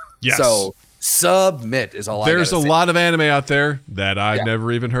loop. Yes. So submit is all I There's a gotta say. lot of anime out there that I've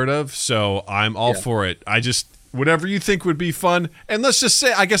never even heard of, so I'm all for it. I just whatever you think would be fun, and let's just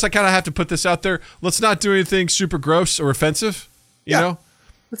say, I guess I kind of have to put this out there. Let's not do anything super gross or offensive. You know,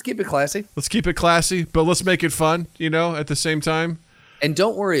 Let's keep it classy. let's keep it classy, but let's make it fun. You know, at the same time. And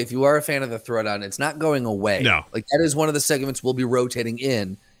don't worry if you are a fan of the Throwdown, it's not going away. No. Like that is one of the segments we'll be rotating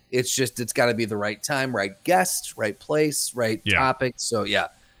in. It's just it's got to be the right time, right guest, right place, right topic. So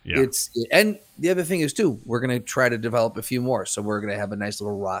and the other thing is too, we're going to try to develop a few more. So we're going to have a nice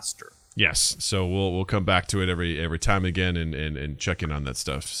little roster. Yes, so we'll come back to it every time again and check in on that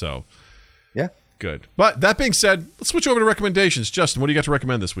stuff. So Yeah. good. But that being said, let's switch over to recommendations. Justin, what do you got to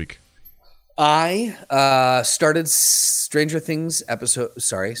recommend this week? I started Stranger Things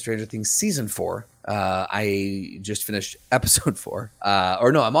season 4. I just finished episode 4.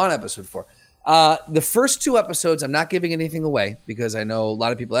 I'm on episode 4. The first 2 episodes, I'm not giving anything away because I know a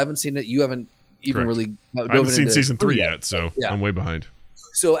lot of people haven't seen it. You haven't even Correct. really. I haven't seen season 3 yet, so I'm way behind.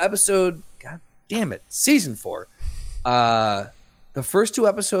 So season 4. The first 2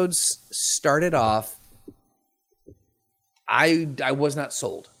 episodes started off. I was not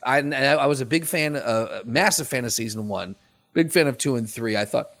sold. I was a big fan, a massive fan of season 1, big fan of 2 and 3. I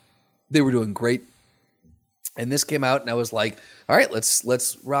thought they were doing great. And this came out and I was like, all right,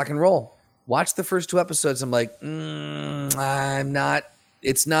 let's rock and roll. Watch the first 2 episodes. I'm like,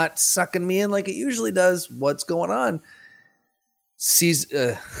 it's not sucking me in like it usually does. What's going on?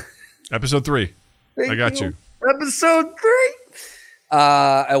 Episode 3. I got you. Episode 3.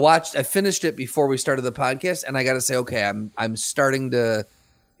 I finished it before we started the podcast, and I got to say, okay, I'm starting to.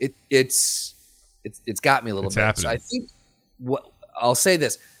 It's got me a little bit. Happening. So I think I'll say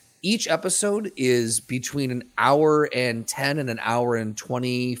this: each episode is between an hour and 10 and an hour and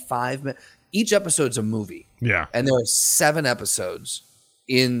 25 minutes. Each episode's a movie. Yeah, and there are 7 episodes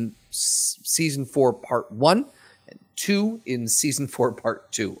in season 4, part 1, and 2 in season 4,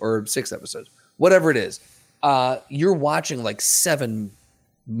 part 2, or 6 episodes, whatever it is. You're watching like 7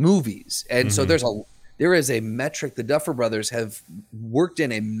 movies. And so there is a metric. The Duffer Brothers have worked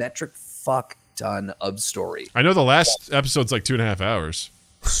in a metric fuck ton of story. I know the last episode's like 2.5 hours.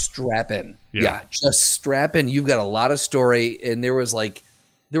 Strap in. Yeah. Just strap in. You've got a lot of story. And there was like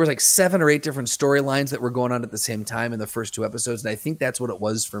 7 or 8 different storylines that were going on at the same time in the first 2 episodes. And I think that's what it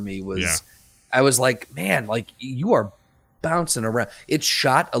was for me I was like, man, like you are bouncing around. It's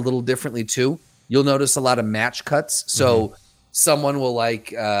shot a little differently too. You'll notice a lot of match cuts. So someone will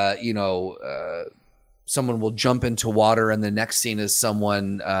someone will jump into water, and the next scene is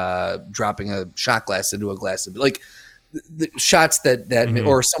someone dropping a shot glass into a glass. Like the shots that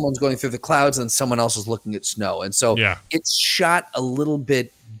or someone's going through the clouds and someone else is looking at snow. And so it's shot a little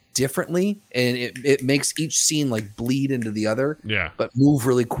bit differently, and it makes each scene like bleed into the other, but move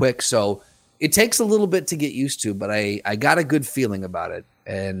really quick. So it takes a little bit to get used to, but I got a good feeling about it.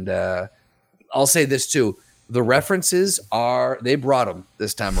 And I'll say this too. The references they brought them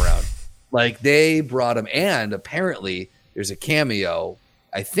this time around. Like they brought them. And apparently there's a cameo.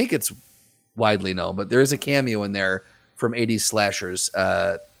 I think it's widely known, but there is a cameo in there from 80s slashers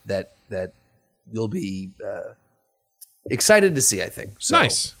that you'll be excited to see, I think. So,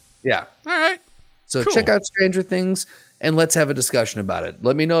 nice. Yeah. All right. So Cool. check out Stranger Things. and let's have a discussion about it.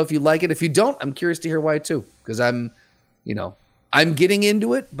 Let me know if you like it. If you don't, I'm curious to hear why too, because I'm getting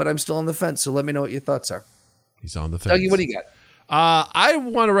into it, but I'm still on the fence. So let me know what your thoughts are. He's on the fence. Dougie, what do you got? I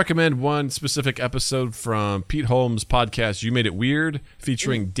want to recommend one specific episode from Pete Holmes' podcast, You Made It Weird,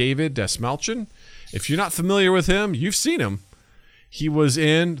 featuring David Dastmalchian. If you're not familiar with him, you've seen him. He was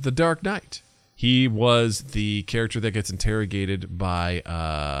in The Dark Knight. He was the character that gets interrogated by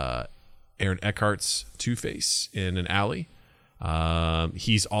Aaron Eckhart's Two-Face in an alley.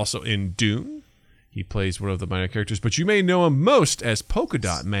 He's also in Dune. He plays one of the minor characters, but you may know him most as Polka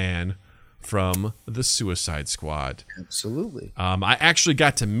Dot Man from the Suicide Squad. Absolutely. I actually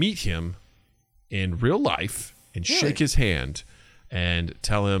got to meet him in real life and shake his hand and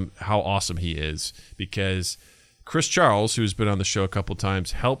tell him how awesome he is, because Chris Charles, who's been on the show a couple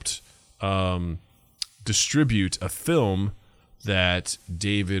times, helped distribute a film that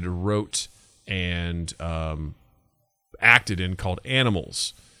David wrote and acted in called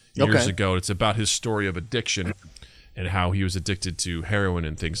Animals years ago. It's about his story of addiction and how he was addicted to heroin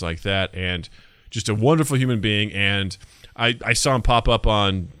and things like that, and just a wonderful human being. And I saw him pop up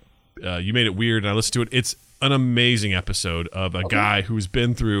on You Made It Weird, and I listened to it. It's an amazing episode of a guy who's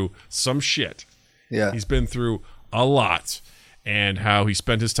been through some shit. Yeah. He's been through a lot, and how he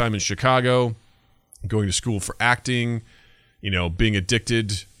spent his time in Chicago going to school for acting, being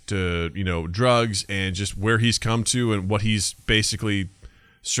addicted to, drugs, and just where he's come to and what he's basically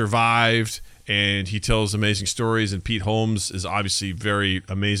survived. And he tells amazing stories, and Pete Holmes is obviously very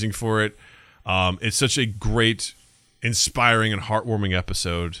amazing for it. It's such a great, inspiring, and heartwarming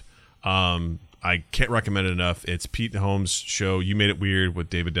episode. I can't recommend it enough. It's Pete Holmes' show, You Made It Weird, with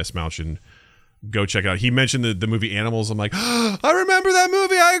David Dastmalchian. Go check it out. He mentioned the movie Animals. I'm like, I remember that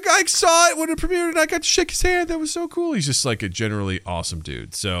movie. I saw it when it premiered, and I got to shake his hand. That was so cool. He's just like a generally awesome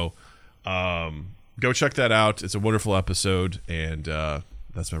dude. So go check that out. It's a wonderful episode, and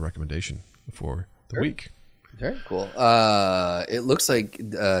that's my recommendation for the week. Very cool. It looks like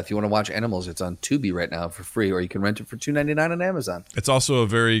if you want to watch Animals, it's on Tubi right now for free, or you can rent it for $2.99 on Amazon. It's also a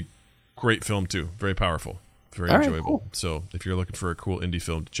very great film too. Very powerful. Very All right, enjoyable. cool. So if you're looking for a cool indie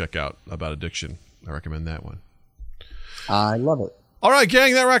film to check out about addiction, I recommend that one. I love it. All right,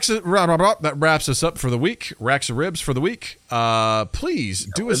 gang, that wraps us up for the week. Racks of Ribs for the week. Please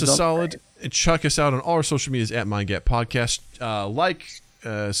do us a solid and check us out on all our social medias at MindGap Podcast.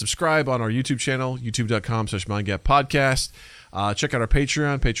 Subscribe on our YouTube channel, youtube.com/MindGapPodcast. Check out our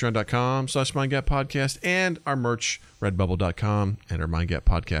Patreon, patreon.com/MindGapPodcast, and our merch, redbubble.com, and our MindGap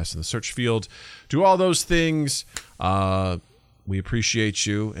Podcast in the search field. Do all those things. We appreciate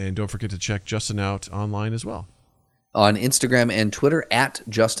you, and don't forget to check Justin out online as well. On Instagram and Twitter at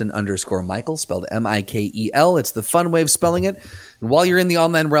Justin_Michael, spelled Mikel. It's the fun way of spelling it. And while you're in the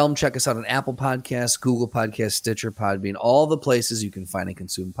online realm, check us out on Apple Podcasts, Google Podcasts, Stitcher, Podbean, all the places you can find and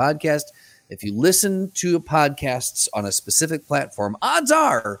consume podcasts. If you listen to podcasts on a specific platform, odds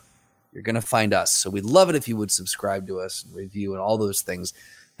are you're going to find us. So we'd love it if you would subscribe to us, and review, and all those things.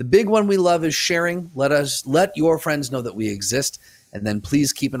 The big one we love is sharing. Let your friends know that we exist. And then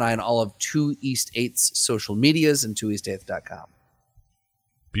please keep an eye on all of 2 East 8's social medias and 2east8th.com.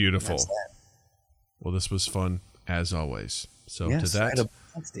 Beautiful. Well, this was fun as always. So yes, to that,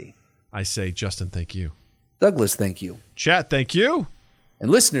 I say, Justin, thank you. Douglas, thank you. Chat, thank you.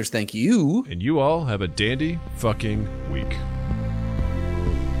 And listeners, thank you. And you all have a dandy fucking week.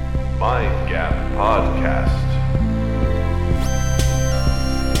 Mind Gap Podcast.